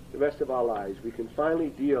the rest of our lives. We can finally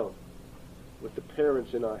deal with the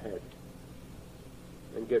parents in our head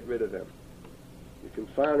and get rid of them. We can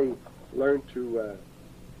finally learn to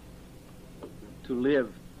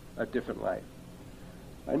live a different life.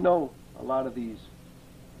 I know a lot of this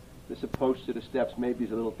approach to the steps maybe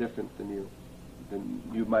is a little different than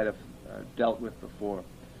you might have dealt with before.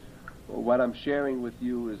 Well, what I'm sharing with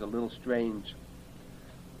you is a little strange,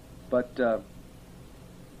 but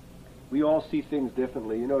we all see things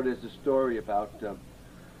differently. There's a story about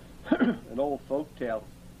an old folk tale.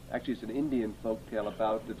 Actually, it's an Indian folk tale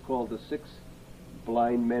it's called The Six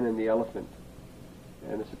Blind Men and the Elephant.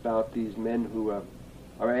 And it's about these men who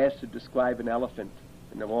are asked to describe an elephant,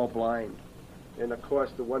 and they're all blind. And of course,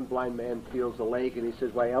 the one blind man feels a leg, and he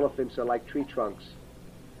says, why, elephants are like tree trunks.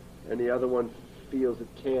 And the other one feels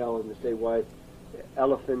a tail, and they say, why,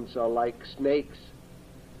 elephants are like snakes.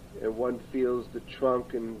 And one feels the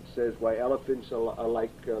trunk and says, why, elephants are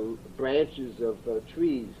like branches of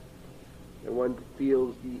trees. And one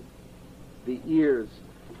feels the ears,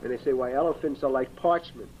 and they say, why, elephants are like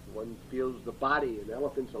parchment. One feels the body, and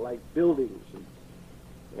elephants are like buildings,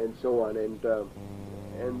 and so on.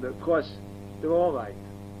 And of course, they're all right,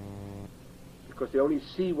 because they only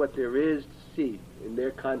see what there is to see in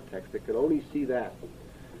their context. They can only see that.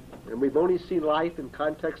 And we've only seen life in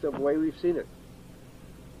context of the way we've seen it.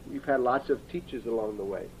 We've had lots of teachers along the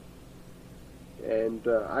way. And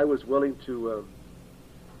I was willing to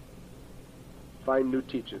find new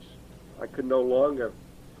teachers. I could no longer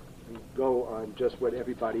go on just what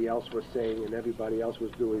everybody else was saying and everybody else was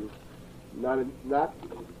doing, not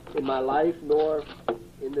in my life nor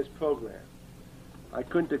in this program. I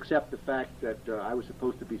couldn't accept the fact that I was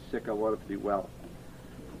supposed to be sick. I wanted to be well.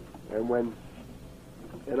 And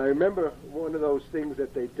I remember one of those things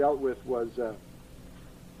that they dealt with was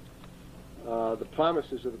the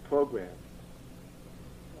promises of the program.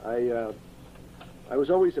 I was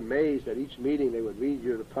always amazed at each meeting they would read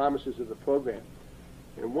you the promises of the program.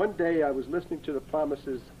 And one day I was listening to the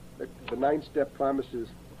promises, the 9-step promises,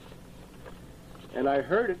 and I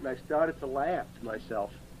heard it and I started to laugh to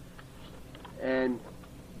myself. And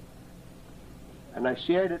I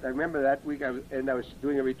shared it. I remember that week I was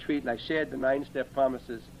doing a retreat, and I shared the 9-step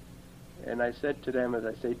promises. And I said to them, as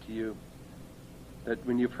I say to you, that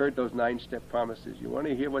when you've heard those 9-step promises, you want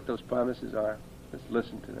to hear what those promises are? Let's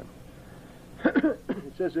listen to them.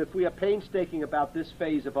 It says, if we are painstaking about this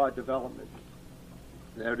phase of our development,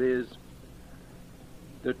 that is,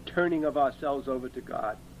 the turning of ourselves over to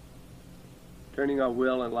God, turning our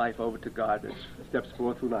will and life over to God, that's steps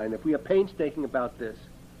 4 through 9. If we are painstaking about this,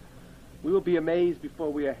 we will be amazed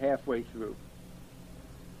before we are halfway through.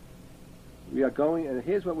 We are going, and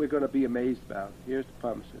here's what we're going to be amazed about. Here's the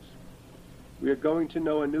promises. We are going to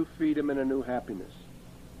know a new freedom and a new happiness,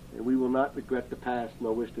 and we will not regret the past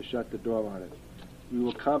nor wish to shut the door on it. We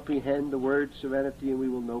will comprehend the word serenity, and we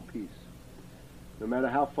will know peace. No matter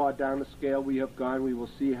how far down the scale we have gone, we will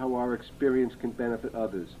see how our experience can benefit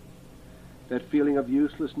others. That feeling of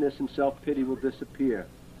uselessness and self-pity will disappear.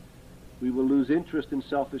 We will lose interest in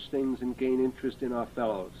selfish things and gain interest in our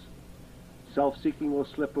fellows. Self-seeking will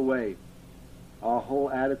slip away. Our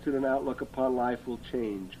whole attitude and outlook upon life will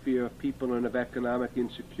change. Fear of people and of economic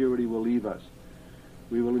insecurity will leave us.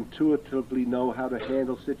 We will intuitively know how to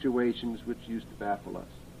handle situations which used to baffle us.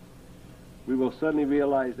 We will suddenly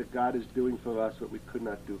realize that God is doing for us what we could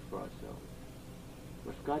not do for ourselves.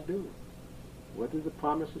 What's God doing? What do the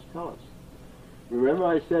promises tell us? Remember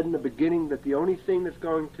I said in the beginning that the only thing that's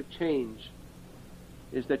going to change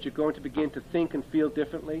is that you're going to begin to think and feel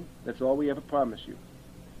differently. That's all we ever promise you.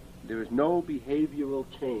 There is no behavioral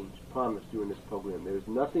change promised you in this program. There is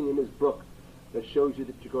nothing in this book that shows you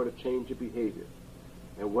that you're going to change your behavior.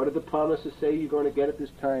 And what do the promises say you're going to get at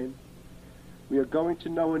this time? We are going to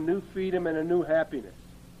know a new freedom and a new happiness.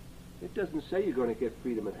 It doesn't say you're going to get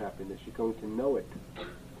freedom and happiness. You're going to know it.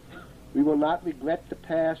 We will not regret the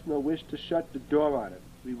past nor wish to shut the door on it.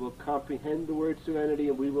 We will comprehend the word serenity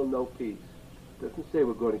and we will know peace. It doesn't say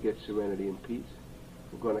we're going to get serenity and peace.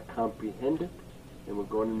 We're going to comprehend it and we're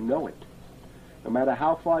going to know it. No matter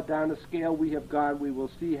how far down the scale we have gone, we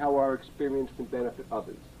will see how our experience can benefit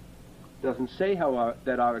others. Doesn't say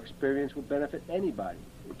that our experience will benefit anybody.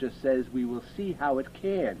 It just says we will see how it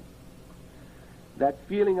can. That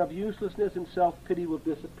feeling of uselessness and self-pity will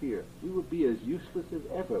disappear. We will be as useless as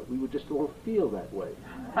ever. We just won't feel that way.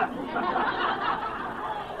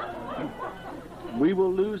 We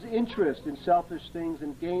will lose interest in selfish things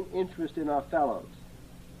and gain interest in our fellows.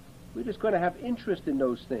 We're just going to have interest in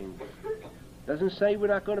those things. Doesn't say we're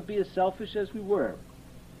not going to be as selfish as we were.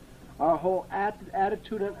 Our whole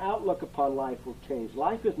attitude and outlook upon life will change.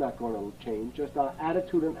 Life is not going to change, just our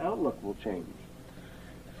attitude and outlook will change.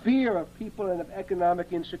 Fear of people and of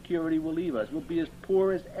economic insecurity will leave us. We'll be as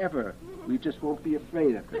poor as ever. We just won't be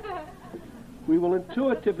afraid of it. We will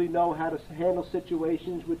intuitively know how to handle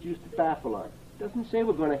situations which used to baffle us. It doesn't say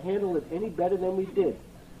we're going to handle it any better than we did.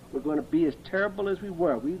 We're going to be as terrible as we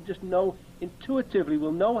were. We just know intuitively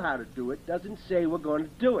we'll know how to do it. Doesn't say we're going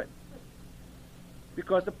to do it.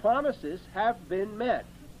 Because the promises have been met.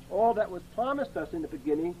 All that was promised us in the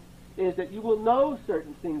beginning is that you will know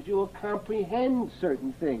certain things, you will comprehend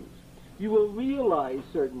certain things, you will realize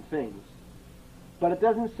certain things. But it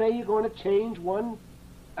doesn't say you're going to change 1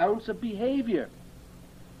 ounce of behavior.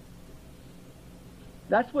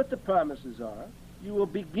 That's what the promises are. You will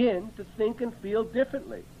begin to think and feel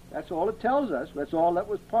differently. That's all it tells us. That's all that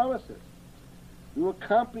was promised us. We will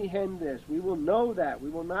comprehend this. We will know that. We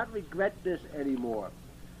will not regret this anymore.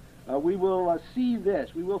 We will see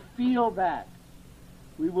this. We will feel that.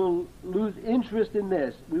 We will lose interest in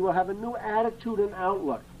this. We will have a new attitude and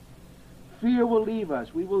outlook. Fear will leave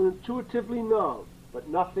us. We will intuitively know, but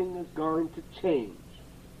nothing is going to change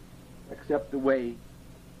except the way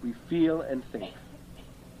we feel and think.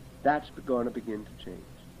 That's going to begin to change.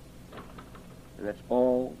 And that's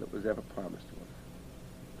all that was ever promised to us.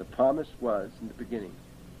 The promise was, in the beginning,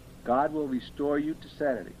 God will restore you to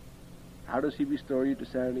sanity. How does he restore you to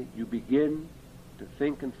sanity? You begin to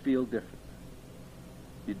think and feel different.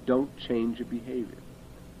 You don't change your behavior.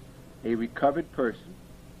 A recovered person,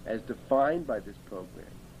 as defined by this program,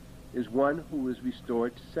 is one who is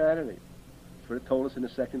restored to sanity. That's what it told us in the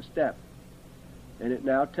second step. And it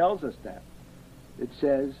now tells us that. It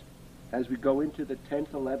says, as we go into the 10th,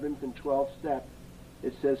 11th, and 12th step,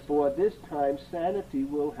 it says, for this time sanity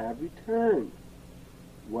will have returned.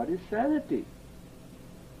 What is sanity?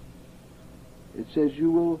 It says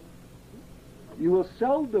you will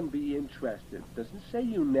seldom be interested. It doesn't say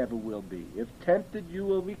you never will be. If tempted, you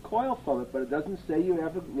will recoil from it, but it doesn't say you're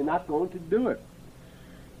not going to do it.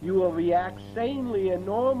 You will react sanely and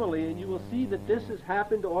normally, and you will see that this has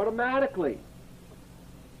happened automatically.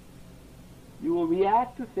 You will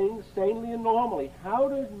react to things sanely and normally. How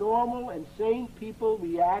do normal and sane people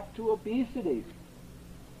react to obesity?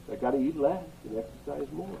 I got to eat less and exercise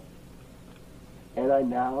more. And I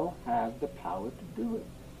now have the power to do it.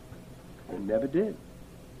 I never did.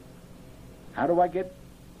 How do I get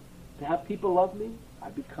to have people love me?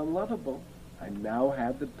 I become lovable. I now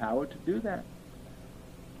have the power to do that.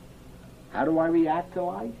 How do I react to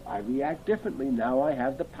life? I react differently. Now I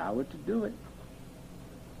have the power to do it.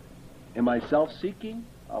 Am I self-seeking?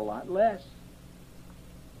 A lot less.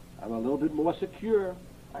 I'm a little bit more secure.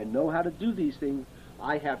 I know how to do these things.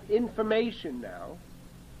 I have information now,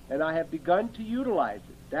 and I have begun to utilize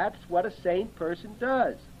it. That's what a sane person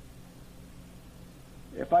does.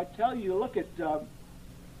 If I tell you, look at,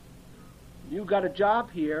 you've got a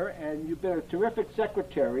job here, and you've been a terrific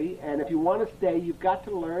secretary, and if you want to stay, you've got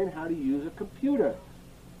to learn how to use a computer,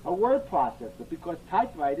 a word processor, because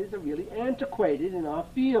typewriters are really antiquated in our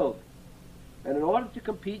field. And in order to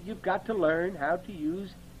compete, you've got to learn how to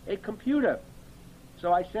use a computer.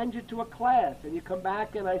 So I send you to a class, and you come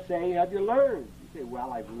back and I say, have you learned? You say,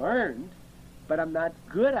 well, I've learned, but I'm not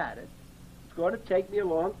good at it. It's going to take me a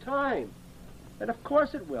long time. And of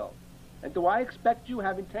course it will. And do I expect you,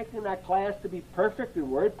 having taken that class, to be perfect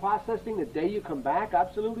in word processing the day you come back?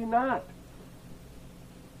 Absolutely not.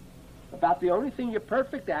 About the only thing you're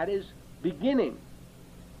perfect at is beginning.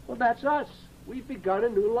 Well, that's us. We've begun a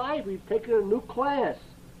new life. We've taken a new class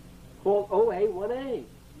called OA1A.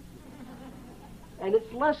 And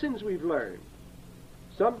it's lessons we've learned.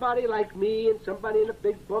 Somebody like me and somebody in a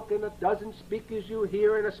big book and a dozen speakers you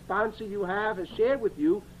hear and a sponsor you have has shared with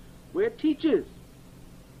you, we're teachers.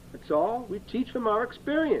 That's all. We teach from our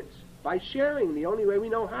experience by sharing. The only way we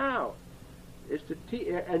know how is to teach.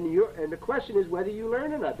 And the question is whether you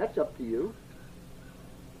learn or not. That's up to you.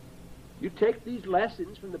 You take these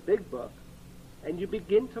lessons from the big book and you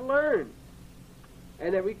begin to learn.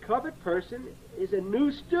 And a recovered person is a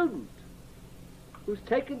new student who's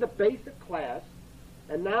taken the basic class,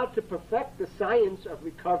 and now to perfect the science of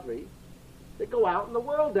recovery, they go out in the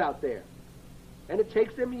world out there. And it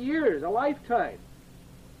takes them years, a lifetime.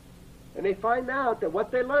 And they find out that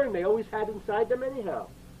what they learned, they always had inside them anyhow.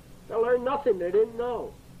 They learned nothing they didn't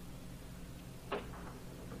know.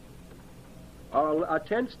 Our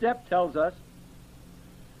 10th step tells us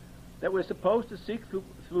that we're supposed to seek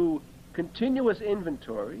through continuous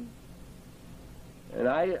inventory. And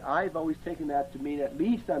I've always taken that to mean at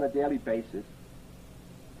least on a daily basis.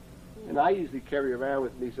 And I usually carry around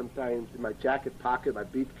with me sometimes in my jacket pocket, my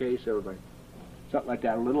briefcase, or something like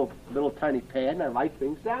that, a little tiny pad, and I write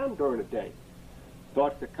things down during the day.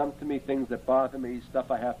 Thoughts that come to me, things that bother me, stuff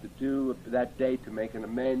I have to do for that day to make an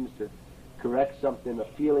amends, to correct something, a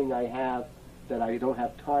feeling I have that I don't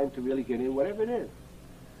have time to really get in, whatever it is.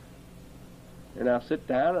 And I'll sit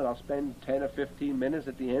down and I'll spend 10 or 15 minutes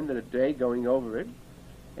at the end of the day going over it.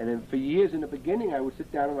 And then for years in the beginning, I would sit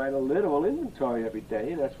down and write a literal inventory every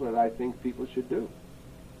day, and that's what I think people should do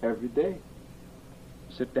every day.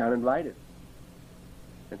 Sit down and write it,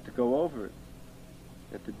 and to go over it,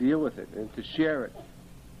 and to deal with it, and to share it.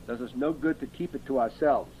 It does us no good to keep it to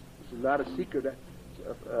ourselves. This is not a secret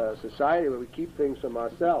society where we keep things from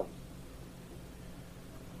ourselves.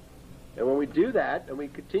 And when we do that, and we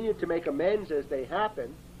continue to make amends as they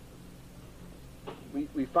happen,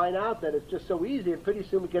 we find out that it's just so easy, and pretty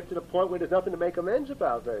soon we get to the point where there's nothing to make amends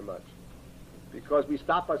about very much, because we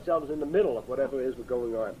stop ourselves in the middle of whatever it is we're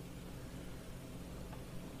going on.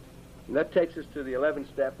 And that takes us to the 11th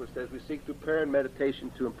step, which says we seek through prayer and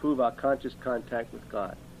meditation to improve our conscious contact with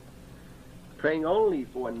God, praying only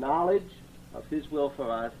for knowledge of His will for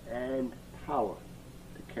us and power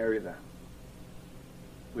to carry it out.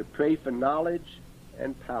 We pray for knowledge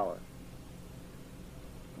and power.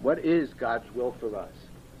 What is God's will for us?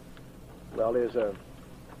 Well, there's and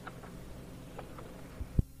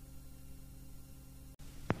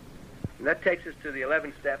that takes us to the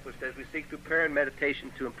 11th step, which says we seek through prayer and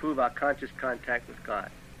meditation to improve our conscious contact with God,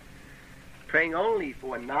 praying only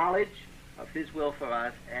for knowledge of His will for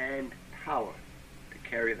us and power to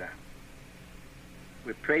carry it out.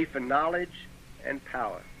 We pray for knowledge and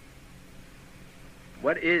power.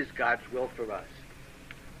 What is God's will for us?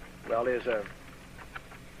 Well, there's a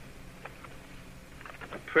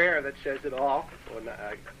prayer that says it all, or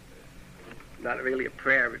not really a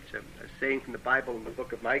prayer, it's a saying from the Bible in the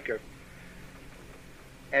book of Micah.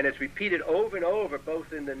 And it's repeated over and over,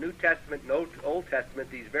 both in the New Testament and Old Testament,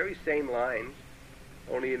 these very same lines,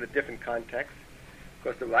 only in a different context. Of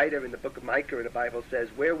course, the writer in the book of Micah in the Bible says,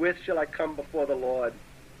 "Wherewith shall I come before the Lord,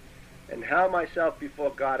 and how myself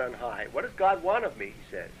before God on high?" What does God want of me,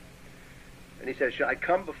 he says. And he says, "Shall I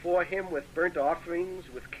come before Him with burnt offerings,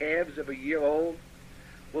 with calves of a year old?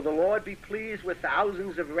 Will the Lord be pleased with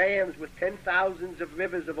thousands of rams, with 10,000s of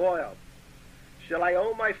rivers of oil? Shall I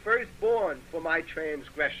owe my firstborn for my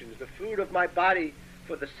transgressions, the fruit of my body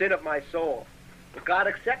for the sin of my soul? Will God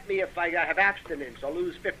accept me if I have abstinence or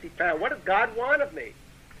lose 50 pounds? What does God want of me?"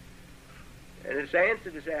 And his answer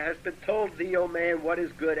is, "It has been told thee, O man, what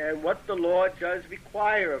is good, and what the Lord does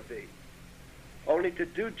require of thee, only to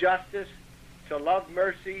do justice, to love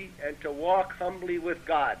mercy, and to walk humbly with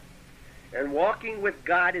God." And walking with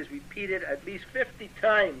God is repeated at least 50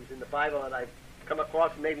 times in the Bible, and I've come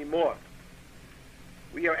across maybe more.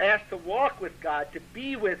 We are asked to walk with God, to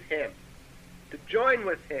be with Him, to join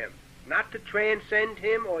with Him, not to transcend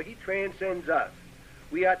Him or He transcends us.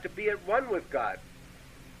 We are to be at one with God.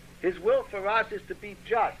 His will for us is to be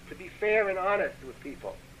just, to be fair and honest with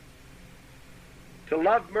people, to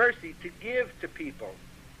love mercy, to give to people,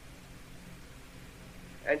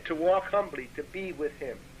 and to walk humbly, to be with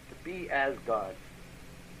Him, to be as God.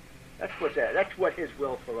 That's what His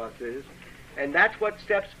will for us is. And that's what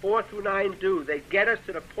steps 4 through 9 do. They get us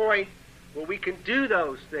to the point where we can do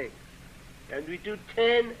those things. And we do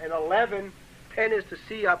 10 and 11. 10 is to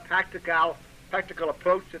see our practical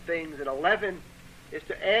approach to things, and 11 is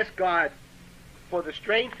to ask God for the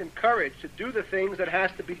strength and courage to do the things that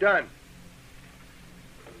has to be done.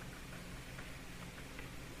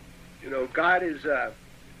 You know, God is the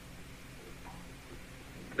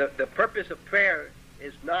purpose of prayer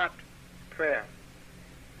is not prayer.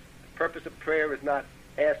 The purpose of prayer is not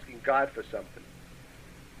asking God for something.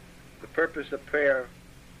 The purpose of prayer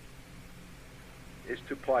is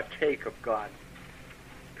to partake of God.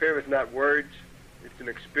 Prayer is not words, it's an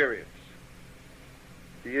experience.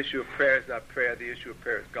 The issue of prayer is not prayer, the issue of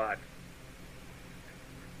prayer is God.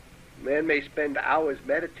 Man may spend hours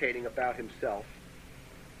meditating about himself,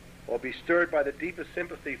 or be stirred by the deepest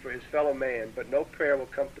sympathy for his fellow man, but no prayer will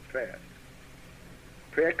come to pass.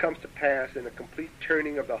 Prayer comes to pass in a complete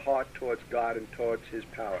turning of the heart towards God and towards His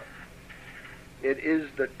power. It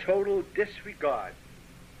is the total disregard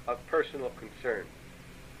of personal concern.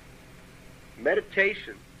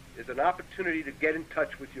 Meditation is an opportunity to get in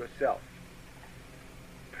touch with yourself.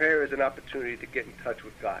 Prayer is an opportunity to get in touch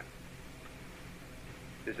with God.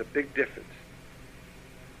 There's a big difference.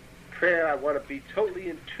 Prayer, I want to be totally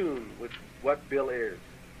in tune with what Bill is.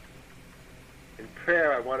 In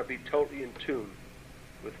prayer, I want to be totally in tune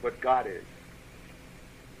with what God is.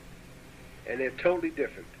 And they're totally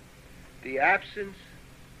different.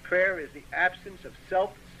 Prayer is the absence of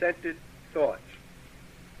self-centered thoughts.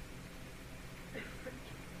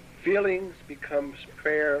 Feelings becomes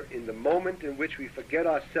prayer in the moment in which we forget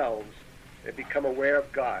ourselves and become aware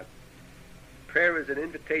of God. Prayer is an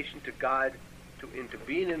invitation to God to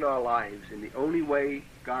intervene in our lives in the only way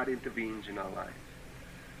God intervenes in our lives.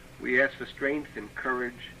 We ask for strength and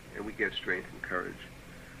courage, and we get strength and courage.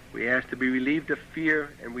 We ask to be relieved of fear,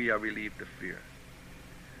 and we are relieved of fear.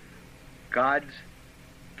 God's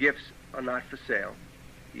gifts are not for sale.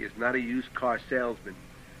 He is not a used car salesman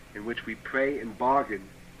in which we pray and bargain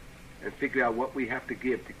and figure out what we have to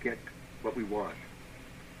give to get what we want.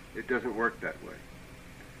 It doesn't work that way.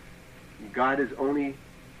 God is only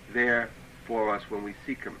there for us when we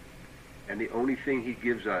seek him. And the only thing he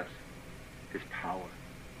gives us is power.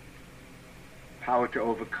 Power to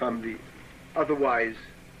overcome the otherwise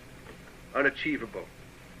unachievable.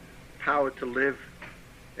 Power to live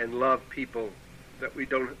and love people that we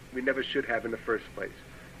never should have in the first place.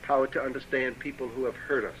 Power to understand people who have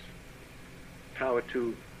hurt us. Power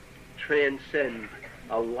to transcend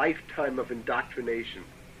a lifetime of indoctrination.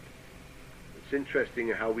 It's interesting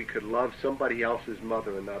how we could love somebody else's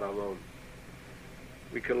mother and not our own.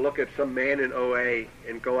 We could look at some man in OA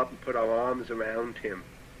and go up and put our arms around him,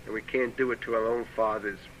 and we can't do it to our own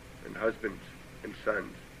fathers and husbands and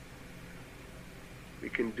sons. We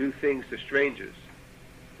can do things to strangers.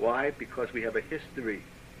 Why? Because we have a history,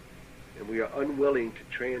 and we are unwilling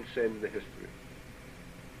to transcend the history.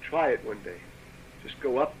 Try it one day. Just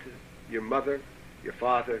go up to your mother, your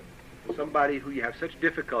father, somebody who you have such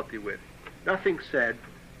difficulty with. Nothing said.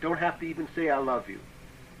 Don't have to even say I love you.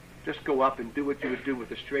 Just go up and do what you would do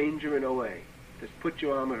with a stranger in OA. Just put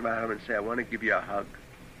your arm around him and say, I want to give you a hug.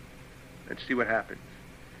 And see what happens.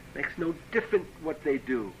 Makes no difference what they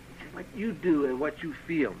do. It's what you do and what you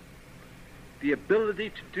feel. The ability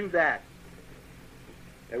to do that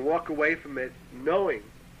and walk away from it knowing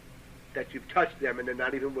that you've touched them and they're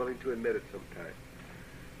not even willing to admit it sometimes.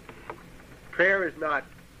 Prayer is not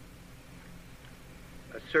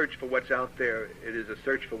a search for what's out there. It is a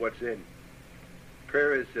search for what's in.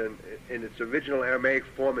 Prayer is, in its original Aramaic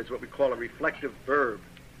form, is what we call a reflective verb.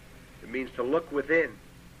 It means to look within,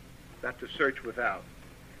 not to search without.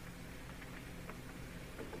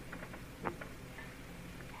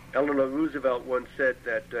 Eleanor Roosevelt once said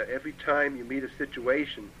that every time you meet a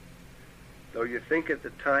situation, though you think at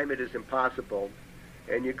the time it is impossible,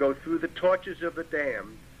 and you go through the tortures of the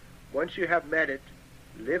damned, once you have met it,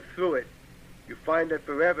 live through it, you find that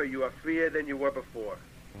forever you are freer than you were before.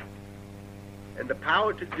 And the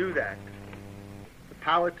power to do that, the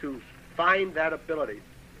power to find that ability,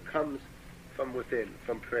 comes from within,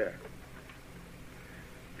 from prayer.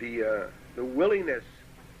 The willingness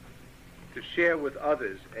to share with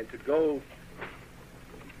others and to go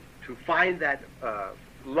to find that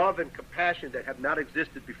love and compassion that have not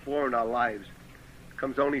existed before in our lives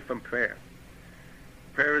comes only from prayer.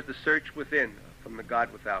 Prayer is the search within from the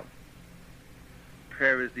God without.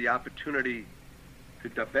 Prayer is the opportunity to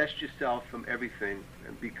divest yourself from everything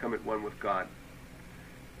and become at one with God.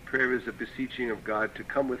 Prayer is a beseeching of God to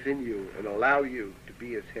come within you and allow you to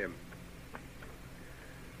be as him.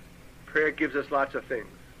 Prayer gives us lots of things.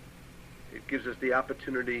 It gives us the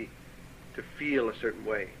opportunity to feel a certain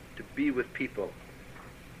way, to be with people.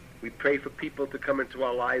 We pray for people to come into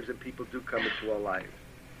our lives, and people do come into our lives.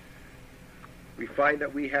 We find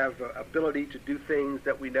that we have ability to do things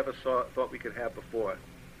that we never thought we could have before.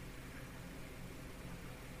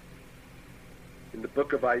 In the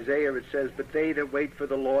book of Isaiah it says, "But they that wait for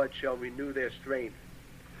the Lord shall renew their strength.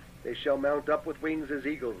 They shall mount up with wings as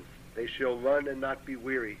eagles. They shall run and not be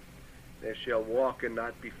weary. They shall walk and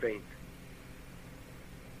not be faint."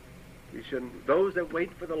 Those that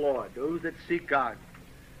wait for the Lord, those that seek God,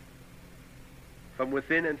 from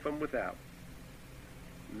within and from without,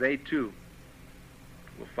 they too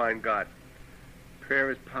will find God.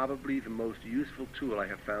 Prayer is probably the most useful tool I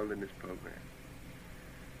have found in this program.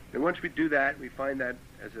 And once we do that, we find that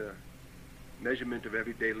as a measurement of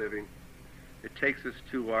everyday living, it takes us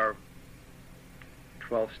to our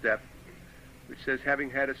 12th step, which says, having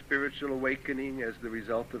had a spiritual awakening as the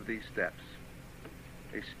result of these steps.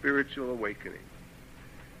 A spiritual awakening.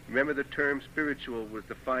 Remember, the term spiritual was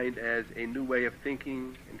defined as a new way of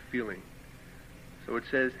thinking and feeling. So it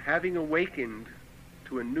says, having awakened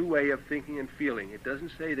to a new way of thinking and feeling. It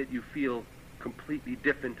doesn't say that you feel completely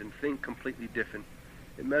different and think completely different.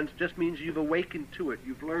 It just means you've awakened to it.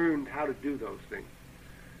 You've learned how to do those things.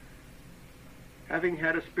 Having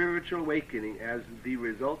had a spiritual awakening as the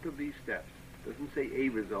result of these steps. It doesn't say a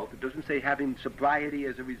result. It doesn't say having sobriety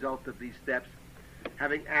as a result of these steps,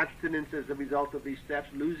 having abstinence as a result of these steps,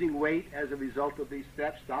 losing weight as a result of these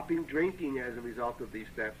steps, stopping drinking as a result of these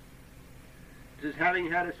steps. It says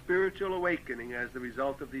having had a spiritual awakening as the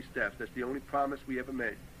result of these steps. That's the only promise we ever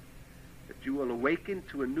made. That you will awaken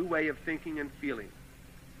to a new way of thinking and feeling.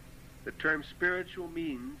 The term spiritual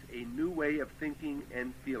means a new way of thinking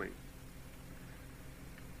and feeling.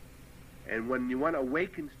 And when one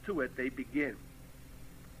awakens to it, they begin.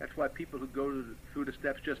 That's why people who go through the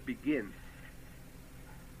steps just begin.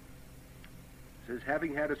 It says,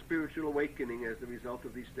 having had a spiritual awakening as the result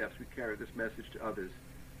of these steps, we carry this message to others.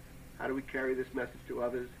 How do we carry this message to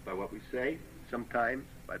others? By what we say, sometimes.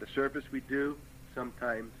 By the service we do,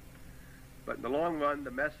 sometimes. But in the long run,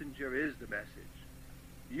 the messenger is the message.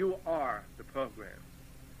 You are the program.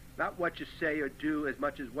 Not what you say or do as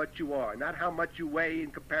much as what you are. Not how much you weigh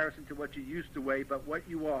in comparison to what you used to weigh, but what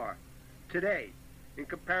you are today in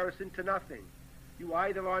comparison to nothing. You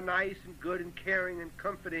either are nice and good and caring and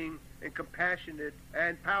comforting and compassionate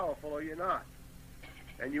and powerful, or you're not.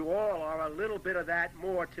 And you all are a little bit of that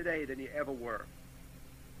more today than you ever were.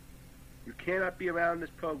 You cannot be around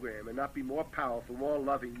this program and not be more powerful, more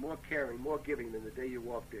loving, more caring, more giving than the day you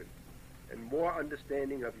walked in, and more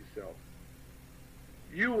understanding of yourself.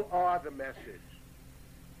 You are the message.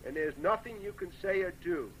 And there's nothing you can say or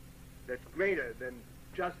do that's greater than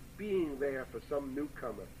just being there for some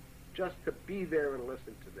newcomer, just to be there and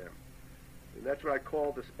listen to them. And that's what I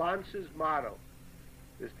call the sponsor's motto,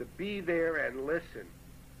 is to be there and listen.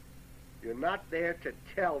 You're not there to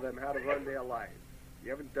tell them how to run their lives. You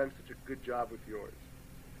haven't done such a good job with yours.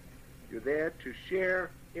 You're there to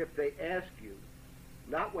share if they ask you,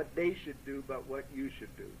 not what they should do, but what you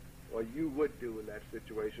should do, or you would do in that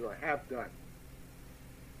situation, or have done.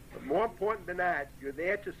 But more important than that, you're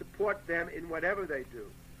there to support them in whatever they do.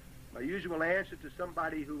 My usual answer to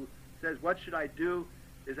somebody who says, what should I do,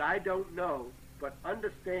 is I don't know, but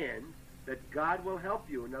understand that God will help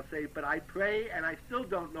you. And they'll say, but I pray and I still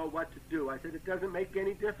don't know what to do. I said, it doesn't make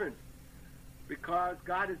any difference, because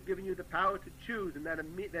God has given you the power to choose, and that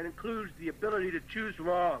includes the ability to choose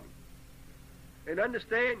wrong. And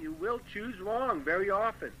understand, you will choose wrong very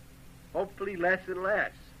often, hopefully less and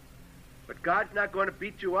less. But God's not going to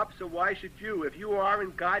beat you up, so why should you? If you are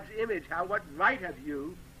in God's image, what right have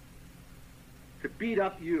you to beat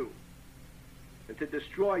up you, and to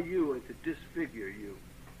destroy you, and to disfigure you?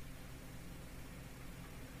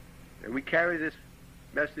 And we carry this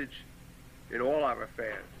message in all our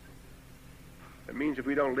affairs. It means if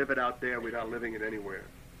we don't live it out there, we're not living it anywhere.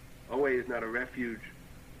 OA is not a refuge.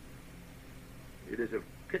 It is a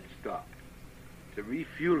pit stop. It's a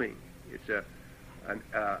refueling. It's a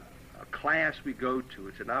class we go to.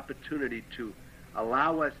 It's an opportunity to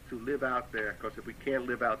allow us to live out there, because if we can't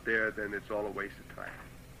live out there, then it's all a waste of time.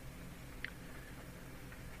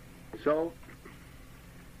 So,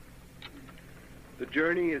 the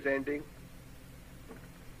journey is ending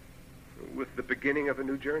with the beginning of a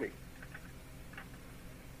new journey.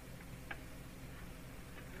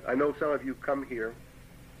 I know some of you come here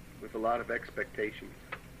with a lot of expectations,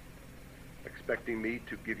 expecting me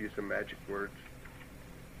to give you some magic words,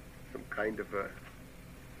 some kind of a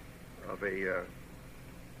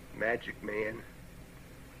magic man.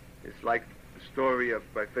 It's like the story of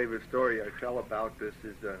my favorite story I tell about this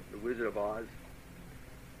is the Wizard of Oz.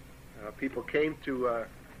 People came to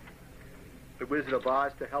the Wizard of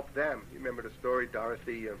Oz to help them. You remember the story,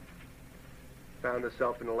 Dorothy found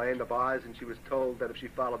herself in the land of Oz, and she was told that if she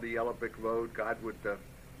followed the yellow brick road, God would,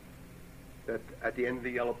 that at the end of the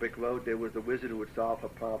yellow brick road there was the wizard who would solve her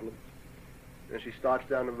problem. And she starts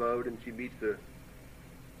down the road and she meets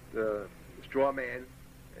the straw man,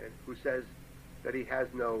 and who says that he has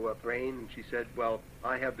no brain, and she said, well,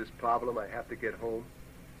 I have this problem, I have to get home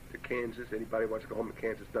to Kansas. Anybody who wants to go home to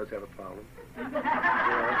Kansas does have a problem.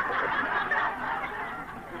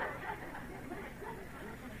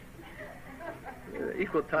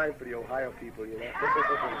 Equal time for the Ohio people, you know.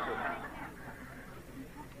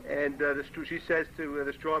 And she says to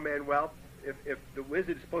the straw man, well, if the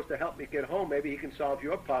wizard is supposed to help me get home, maybe he can solve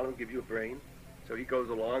your problem, give you a brain. So he goes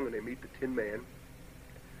along, and they meet the Tin Man.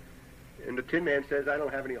 And the Tin Man says, I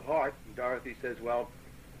don't have any heart. And Dorothy says, well,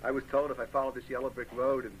 I was told if I follow this yellow brick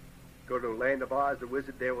road and go to the land of Oz, the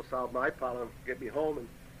wizard there will solve my problem, get me home. And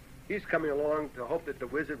he's coming along to hope that the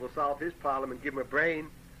wizard will solve his problem and give him a brain.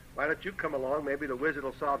 Why don't you come along? Maybe the wizard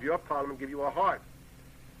will solve your problem and give you a heart.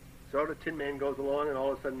 So the Tin Man goes along, and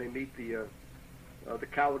all of a sudden they meet the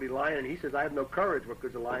Cowardly Lion, and he says, I have no courage. What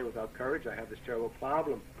good's a lion without courage? I have this terrible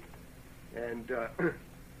problem. And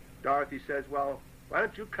Dorothy says, well, why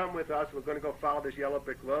don't you come with us? We're going to go follow this yellow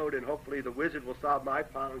brick road, and hopefully the wizard will solve my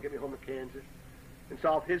problem and get me home to Kansas, and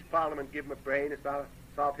solve his problem and give him a brain, and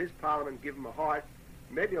solve his problem and give him a heart.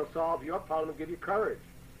 Maybe he'll solve your problem and give you courage.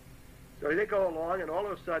 So they go along, and all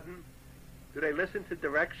of a sudden, do they listen to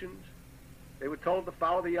directions? They were told to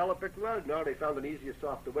follow the yellow brick road. No, they found an easier,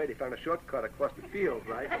 softer way. They found a shortcut across the field,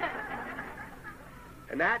 right?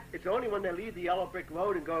 And that, it's only when they leave the yellow brick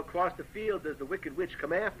road and go across the field does the Wicked Witch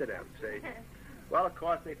come after them, see? Well, of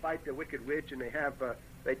course, they fight the Wicked Witch, and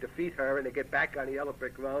they defeat her, and they get back on the yellow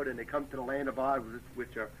brick road, and they come to the land of Oz,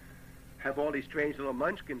 which have all these strange little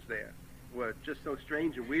munchkins there. Were just so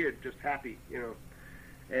strange and weird, just happy, you know.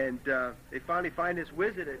 And they finally find this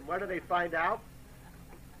wizard, and what do they find out?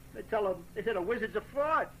 They tell him, they said, a wizard's a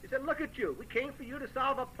fraud. He said, look at you. We came for you to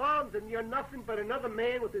solve our problems, and you're nothing but another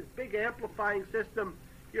man with this big amplifying system.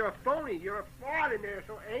 You're a phony. You're a fraud. And they're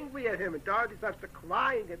so angry at him. And Dorothy starts to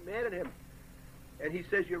cry and get mad at him. And he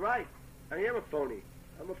says, you're right. I am a phony.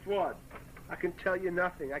 I'm a fraud. I can tell you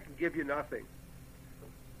nothing. I can give you nothing.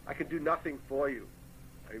 I can do nothing for you.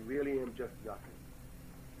 I really am just nothing.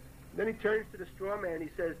 And then he turns to the straw man. He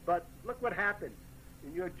says, but look what happened.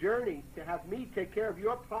 In your journey to have me take care of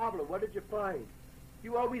your problem, what did you find?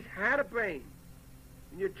 You always had a brain.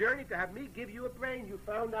 In your journey to have me give you a brain, you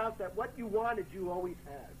found out that what you wanted, you always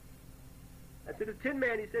had. And to the Tin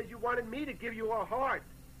Man, he says, you wanted me to give you a heart.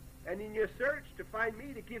 And in your search to find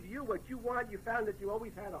me to give you what you want, you found that you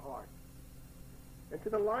always had a heart. And to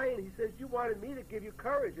the Lion, he says, you wanted me to give you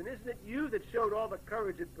courage. And isn't it you that showed all the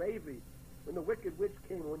courage and bravery when the Wicked Witch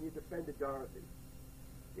came, when you defended Dorothy?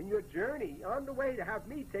 In your journey, on the way to have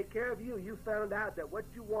me take care of you, you found out that what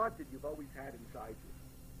you wanted, you've always had inside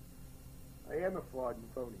you. I am a fraud and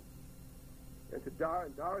phony. And to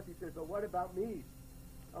Dorothy says, well, what about me?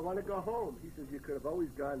 I want to go home. He says, you could have always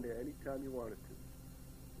gone there any time you wanted to.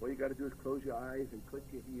 All you got to do is close your eyes and click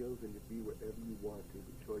your heels, and you'll be wherever you want to.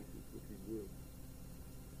 The choice is within you.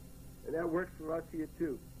 And that works for us here,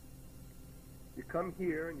 too. You come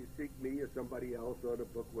here and you seek me or somebody else or the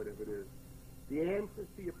book, whatever it is. The answers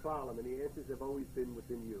to your problem, and the answers have always been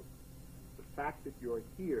within you. The fact that you're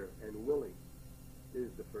here and willing